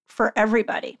together for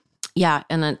everybody. Yeah.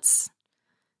 And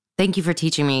thank you for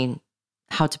teaching me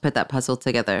how to put that puzzle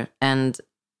together. And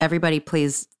everybody,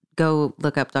 please go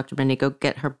look up Dr. Mindy. Go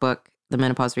get her book, The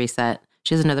Menopause Reset.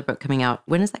 She has another book coming out.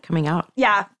 When is that coming out?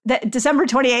 Yeah, December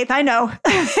 28th. I know.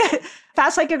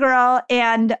 Fast Like a Girl.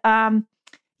 And I'm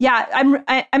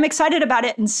excited about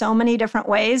it in so many different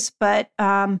ways. But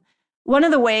one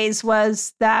of the ways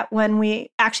was that when we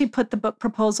actually put the book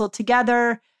proposal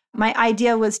together, my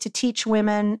idea was to teach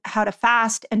women how to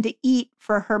fast and to eat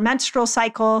for her menstrual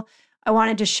cycle. I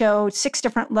wanted to show 6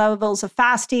 different levels of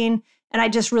fasting. And I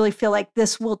just really feel like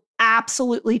this will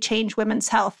absolutely change women's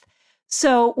health.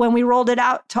 So when we rolled it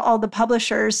out to all the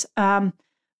publishers,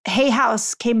 Hay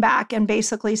House came back and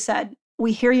basically said,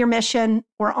 we hear your mission.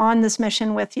 We're on this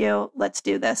mission with you. Let's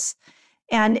do this.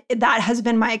 And that has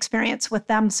been my experience with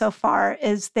them so far,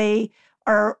 is they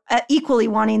are equally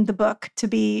wanting the book to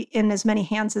be in as many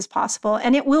hands as possible.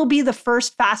 And it will be the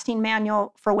first fasting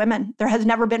manual for women. There has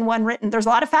never been one written. There's a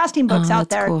lot of fasting books out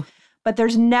there, cool. But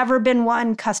there's never been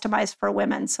one customized for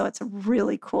women. So it's a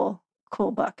really cool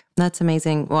book. That's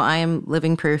amazing. Well, I am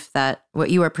living proof that what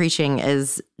you are preaching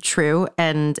is true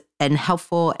and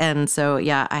helpful. And so,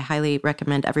 yeah, I highly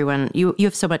recommend everyone. You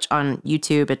have so much on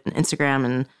YouTube and Instagram,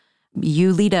 and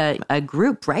you lead a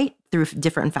group, right? Through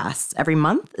different fasts every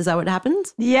month. Is that what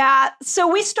happens? Yeah.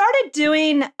 So we started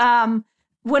doing,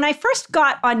 when I first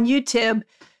got on YouTube,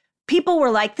 people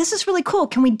were like, this is really cool.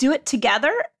 Can we do it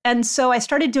together? And so I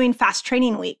started doing fast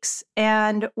training weeks.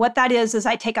 And what that is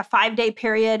I take a 5-day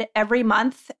period every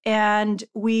month and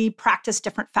we practice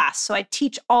different fasts. So I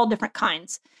teach all different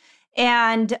kinds.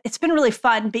 And it's been really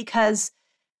fun because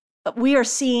we are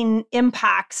seeing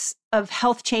impacts of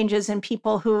health changes in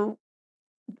people who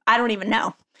I don't even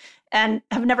know and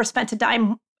have never spent a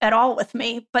dime at all with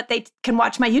me, but they can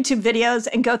watch my YouTube videos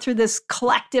and go through this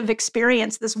collective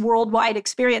experience, this worldwide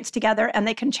experience together, and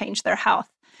they can change their health.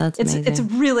 That's amazing. It's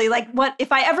really like, what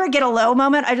if I ever get a low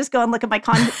moment, I just go and look at my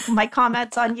my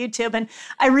comments on YouTube, and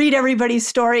I read everybody's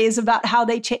stories about how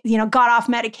they got off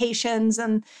medications,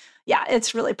 and yeah,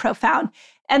 it's really profound.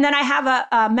 And then I have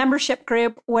a membership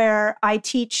group where I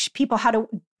teach people how to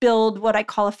build what I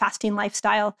call a fasting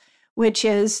lifestyle, which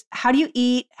is how do you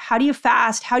eat? How do you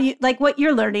fast? How do you, like what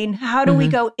you're learning, how do we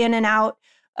go in and out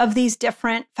of these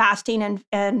different fasting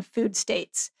and food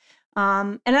states?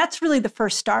 And that's really the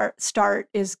first start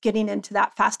is getting into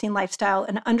that fasting lifestyle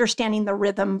and understanding the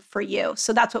rhythm for you.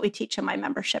 So that's what we teach in my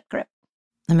membership group.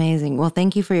 Amazing. Well,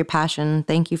 thank you for your passion.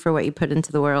 Thank you for what you put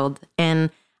into the world.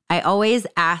 And I always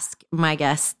ask my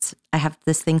guests, I have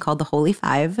this thing called the Holy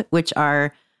Five, which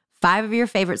are 5 of your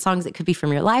favorite songs. It could be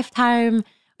from your lifetime.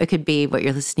 It could be what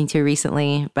you're listening to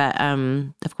recently. But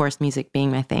of course, music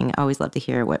being my thing, I always love to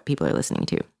hear what people are listening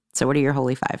to. So what are your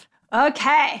Holy Five?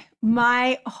 Okay,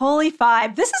 my Holy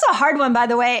Five. This is a hard one, by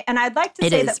the way. And I'd like to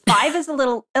say that 5 is a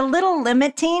little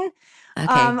limiting.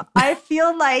 Okay. I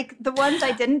feel like the ones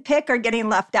I didn't pick are getting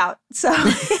left out. So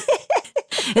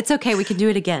it's okay. We can do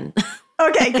it again.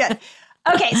 Okay, good.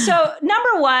 Okay, so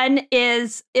number 1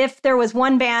 is, if there was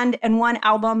one band and one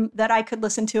album that I could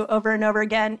listen to over and over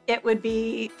again, it would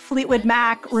be Fleetwood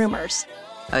Mac, Rumors.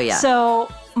 Oh, yeah.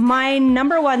 So my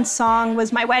number 1 song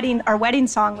was our wedding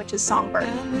song, which is Songbird.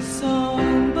 And the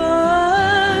songbirds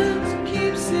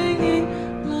keep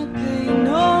singing like they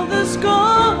know the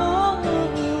score.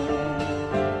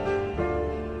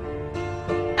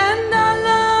 And I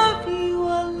love you,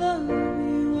 I love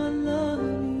you, I love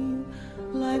you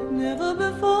like never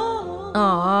before.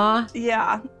 Aww.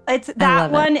 Yeah. It's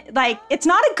that one. Like, it's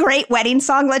not a great wedding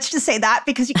song. Let's just say that,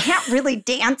 because you can't really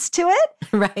dance to it.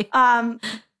 Right.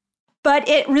 But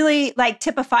it really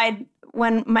typified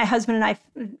when my husband and I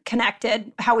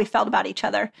connected, how we felt about each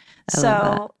other.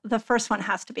 So the first one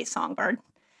has to be Songbird.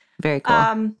 Very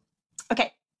cool.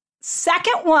 Okay.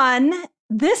 Second one,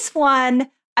 this one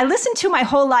I listened to my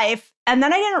whole life, and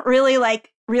then I didn't really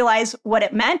realize what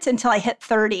it meant until I hit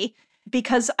 30.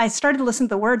 Because I started to listen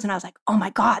to the words and I was like, oh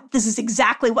my God, this is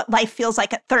exactly what life feels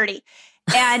like at 30.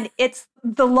 And it's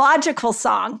The Logical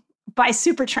Song by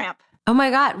Supertramp. Oh my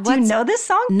God. Do you know this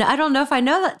song? No, I don't know if I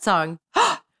know that song.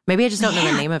 Maybe I just don't know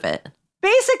the name of it.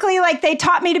 Basically, they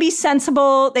taught me to be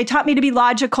sensible. They taught me to be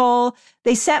logical.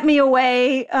 They sent me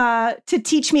away to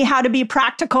teach me how to be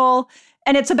practical.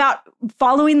 And it's about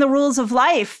following the rules of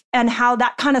life and how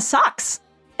that kind of sucks.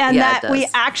 And that we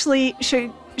actually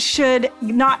should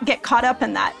not get caught up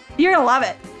in that. You're going to love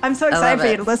it. I'm so excited for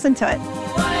you to listen to it.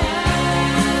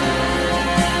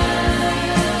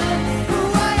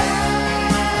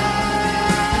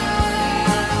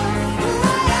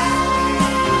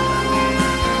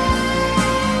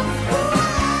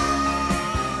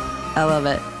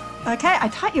 Okay, I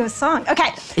taught you a song.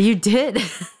 Okay. You did.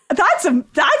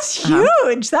 That's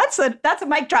huge. That's a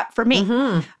mic drop for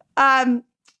me.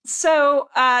 So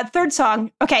third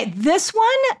song. Okay, this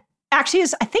one actually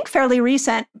is, I think, fairly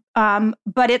recent,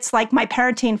 but it's like my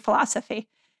parenting philosophy.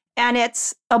 And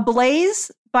it's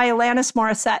Ablaze by Alanis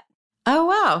Morissette. Oh,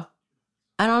 wow.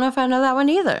 I don't know if I know that one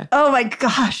either. Oh my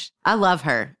gosh. I love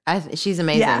her. She's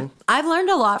amazing. Yeah. I've learned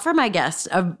a lot from my guests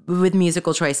with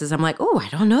musical choices. I'm like, oh, I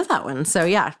don't know that one. So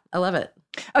yeah, I love it.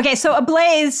 Okay, so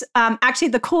Ablaze, actually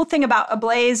the cool thing about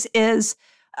Ablaze is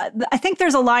I think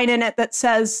there's a line in it that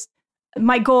says,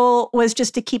 my goal was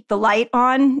just to keep the light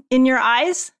on in your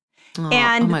eyes.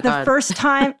 And the first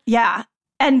time,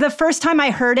 and the first time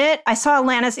I heard it, I saw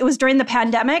Alanis, it was during the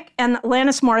pandemic, and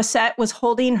Alanis Morissette was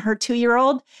holding her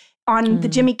 2-year-old on the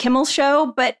Jimmy Kimmel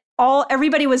show, but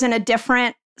everybody was in a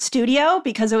different studio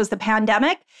because it was the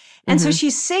pandemic. And so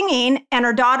she's singing and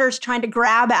her daughter's trying to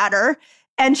grab at her.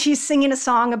 And she's singing a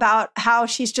song about how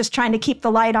she's just trying to keep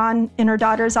the light on in her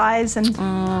daughter's eyes. And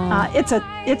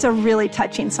it's a really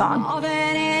touching song. All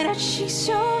that energy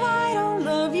so vital,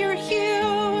 love your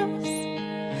heroes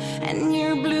and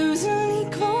your blues in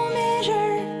equal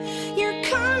measure, your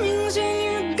comings and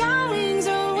your goings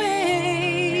away.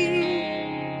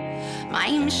 My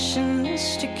mission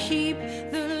is to keep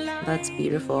the light. That's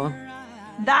beautiful.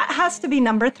 That has to be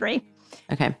number 3.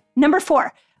 Okay. Number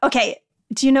 4. Okay.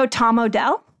 Do you know Tom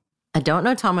Odell? I don't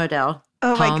know Tom Odell.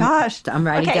 Oh my gosh. I'm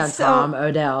writing down Tom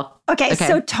Odell. Okay,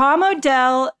 so Tom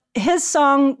Odell, his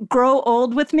song Grow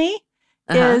Old With Me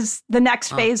is the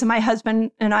next phase of my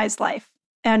husband and I's life.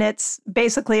 And it's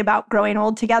basically about growing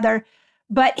old together.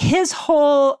 But his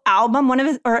whole album,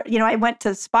 I went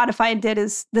to Spotify and did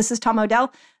This Is Tom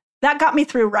Odell. That got me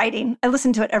through writing. I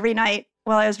listened to it every night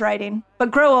while I was writing. But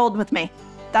Grow Old With Me,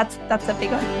 that's a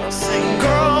big one. I'll sing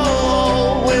Grow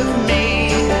Old With Me.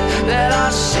 That I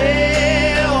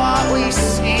share what we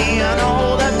see and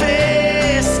all the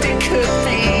best it could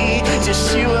be,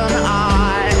 just you and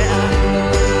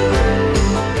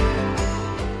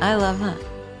I love that.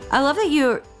 I love that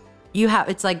you have,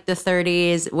 it's like the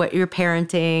 30s, what you're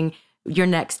parenting, your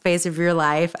next phase of your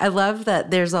life. I love that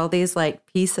there's all these like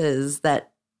pieces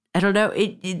that, I don't know,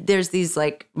 there's these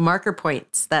like marker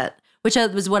points which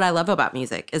was what I love about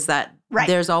music, is that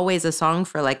there's always a song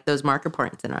for like those marker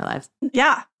points in our lives.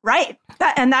 Yeah, right.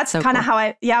 That's so kind of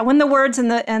cool. How when the words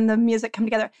and the music come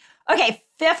together. Okay,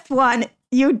 5th one,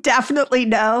 you definitely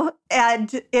know,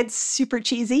 and it's super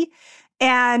cheesy.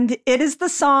 And it is the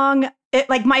song,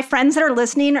 like my friends that are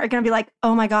listening are going to be like,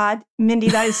 oh my God, Mindy,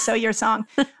 that is so your song.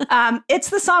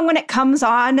 It's the song when it comes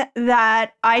on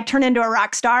that I turn into a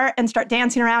rock star and start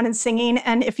dancing around and singing.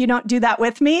 And if you don't do that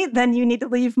with me, then you need to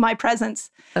leave my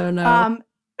presence. Oh no.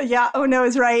 Oh no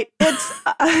is right.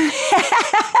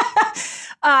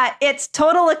 It's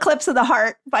Total Eclipse of the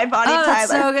Heart by Bonnie Tyler.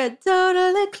 That's so good.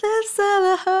 Total Eclipse of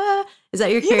the Heart. Is that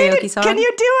your karaoke song? Can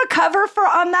you do a cover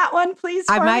on that one, please?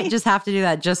 I might just have to do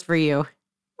that just for you.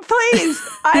 Please.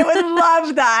 I would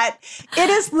love that. It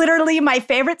is literally my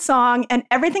favorite song, and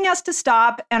everything has to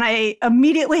stop, and I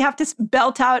immediately have to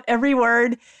belt out every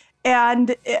word.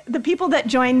 And the people that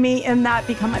join me in that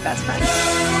become my best friends.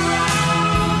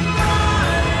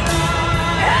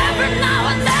 Every now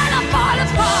and then I fall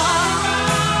apart.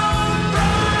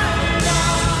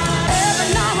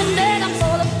 Every now and then I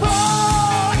fall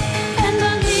apart. And I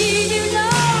need you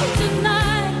now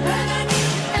tonight.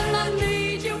 And I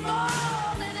need you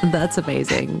more. That's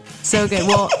amazing. So good.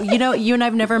 Well, you and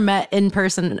I've never met in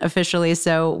person officially.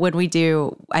 So when we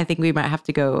do, I think we might have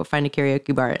to go find a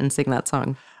karaoke bar and sing that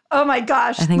song. Oh my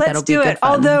gosh, I think let's do it.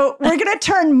 Although we're going to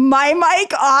turn my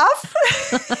mic off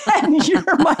and your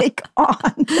mic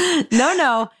on.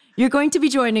 No, you're going to be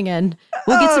joining in.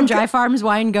 We'll get some Dry Farms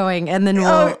wine going, and then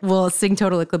we'll sing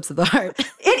Total Eclipse of the Heart.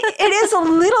 It is a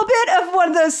little bit of one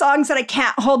of those songs that I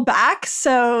can't hold back,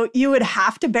 so you would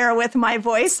have to bear with my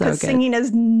voice because singing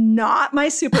is not my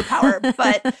superpower.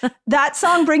 But that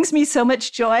song brings me so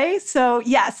much joy. So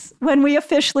yes, when we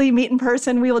officially meet in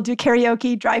person, we will do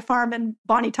karaoke, Dry Farm, and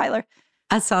Bonnie Tyler.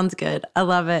 That sounds good. I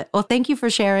love it. Well, thank you for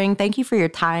sharing. Thank you for your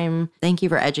time. Thank you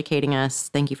for educating us.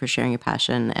 Thank you for sharing your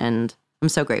passion. And I'm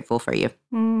so grateful for you.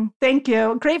 Thank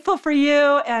you. Grateful for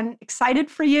you and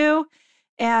excited for you.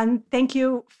 And thank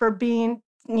you for being,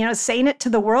 saying it to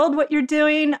the world what you're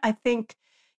doing. I think,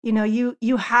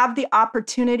 you have the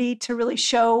opportunity to really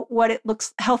show what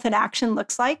health in action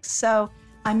looks like. So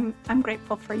I'm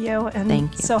grateful for you and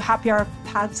thank you. So happy our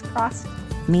paths crossed.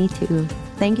 Me too.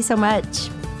 Thank you so much.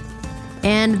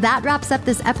 And that wraps up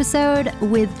this episode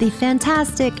with the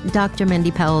fantastic Dr.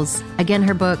 Mindy Pelz. Again,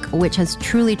 her book, which has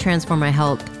truly transformed my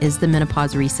health, is The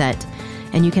Menopause Reset.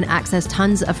 And you can access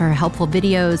tons of her helpful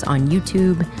videos on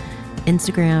YouTube,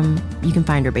 Instagram. You can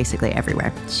find her basically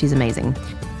everywhere. She's amazing.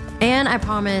 And I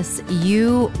promise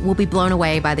you will be blown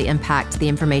away by the impact the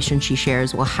information she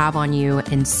shares will have on you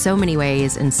in so many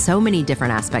ways, in so many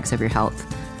different aspects of your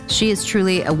health. She is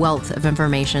truly a wealth of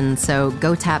information, so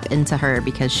go tap into her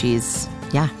because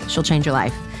she'll change your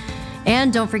life.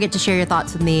 And don't forget to share your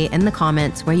thoughts with me in the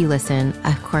comments where you listen.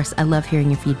 Of course, I love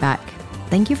hearing your feedback.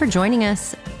 Thank you for joining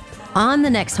us. On the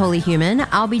next Holy Human,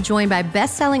 I'll be joined by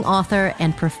best-selling author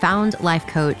and profound life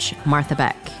coach, Martha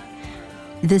Beck.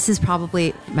 This is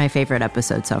probably my favorite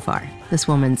episode so far. This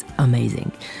woman's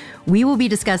amazing. We will be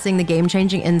discussing the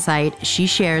game-changing insight she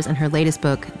shares in her latest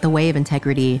book, The Way of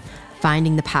Integrity,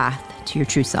 Finding the Path to Your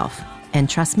True Self. And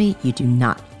trust me, you do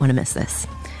not want to miss this.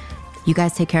 You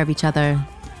guys take care of each other.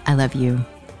 I love you.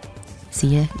 See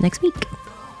you next week.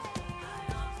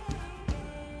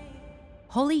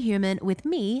 Holy Human with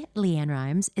me, Leanne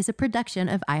Rimes, is a production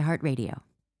of iHeartRadio.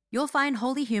 You'll find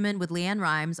Holy Human with Leanne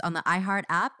Rimes on the iHeart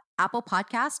app, Apple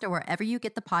Podcast, or wherever you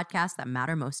get the podcasts that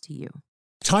matter most to you.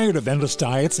 Tired of endless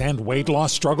diets and weight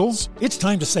loss struggles? It's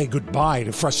time to say goodbye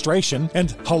to frustration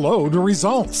and hello to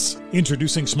results.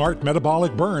 Introducing Smart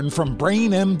Metabolic Burn from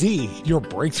Brain MD, your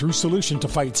breakthrough solution to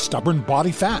fight stubborn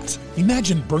body fat.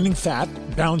 Imagine burning fat,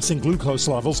 balancing glucose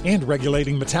levels, and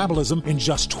regulating metabolism in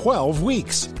just 12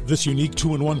 weeks. This unique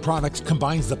 2-in-1 product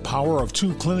combines the power of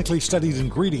 2 clinically studied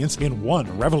ingredients in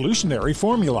one revolutionary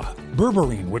formula.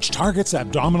 Berberine, which targets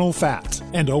abdominal fat,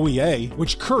 and OEA,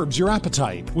 which curbs your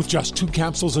appetite. With just 2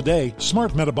 capsules a day,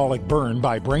 Smart Metabolic Burn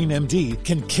by Brain MD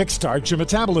can kickstart your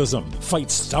metabolism,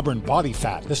 fight stubborn body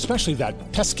fat, especially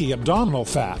that pesky abdominal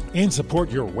fat, and support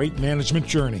your weight management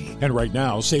journey. And right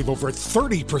now, save over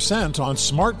 30% on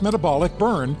Smart Metabolic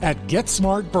Burn at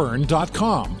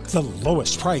GetSmartBurn.com. The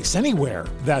lowest price anywhere.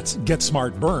 That's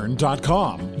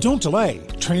GetSmartBurn.com. Don't delay.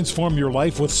 Transform your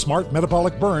life with Smart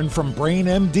Metabolic Burn from Brain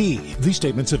MD. These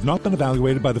statements have not been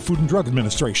evaluated by the Food and Drug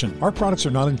Administration. Our products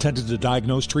are not intended to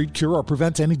diagnose, treat, cure, or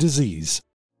prevent any disease.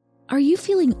 Are you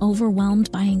feeling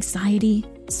overwhelmed by anxiety,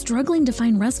 struggling to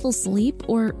find restful sleep,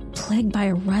 or plagued by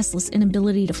a restless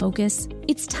inability to focus?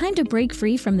 It's time to break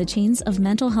free from the chains of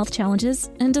mental health challenges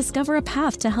and discover a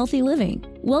path to healthy living.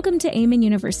 Welcome to Amen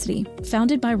University,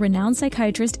 founded by renowned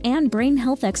psychiatrist and brain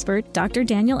health expert Dr.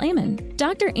 Daniel Amen.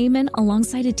 Dr. Amen,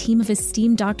 alongside a team of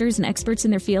esteemed doctors and experts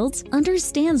in their fields,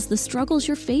 understands the struggles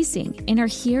you're facing and are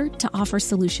here to offer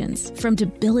solutions. From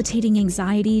debilitating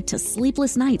anxiety to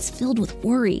sleepless nights filled with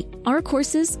worry, our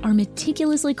courses are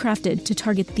meticulously crafted to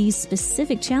target these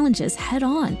specific challenges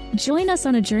head-on. Join us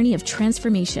on a journey of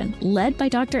transformation led by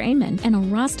Dr. Amen and a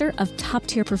roster of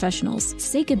top-tier professionals.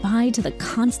 Say goodbye to the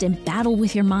constant battle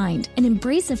with your mind and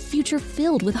embrace a future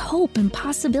filled with hope and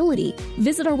possibility.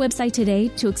 Visit our website today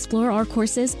to explore our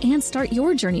courses and start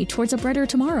your journey towards a brighter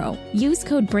tomorrow. Use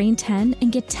code BRAIN10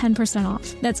 and get 10%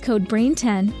 off. That's code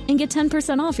BRAIN10 and get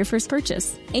 10% off your first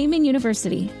purchase. Amen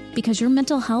University, because your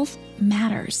mental health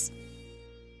matters.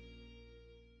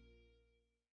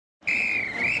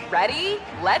 Ready?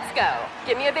 Let's go.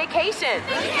 Give me a vacation.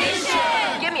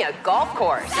 Vacation! Give me a golf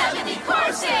course. 70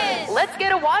 courses! Let's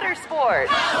get a water sport.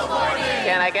 Paddleboarding!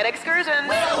 Can I get excursions?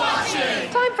 Whale watching!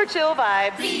 Time for chill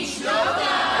vibes. Beach yoga!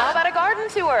 How about a garden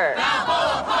tour?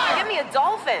 Balboa Park! Give me a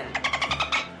dolphin.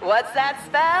 What's that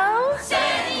spell?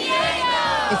 San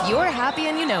Diego! If you're happy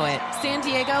and you know it, San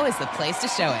Diego is the place to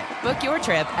show it. Book your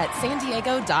trip at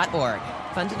sandiego.org.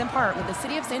 Funded in part with the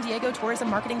City of San Diego Tourism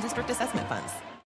Marketing District Assessment Funds.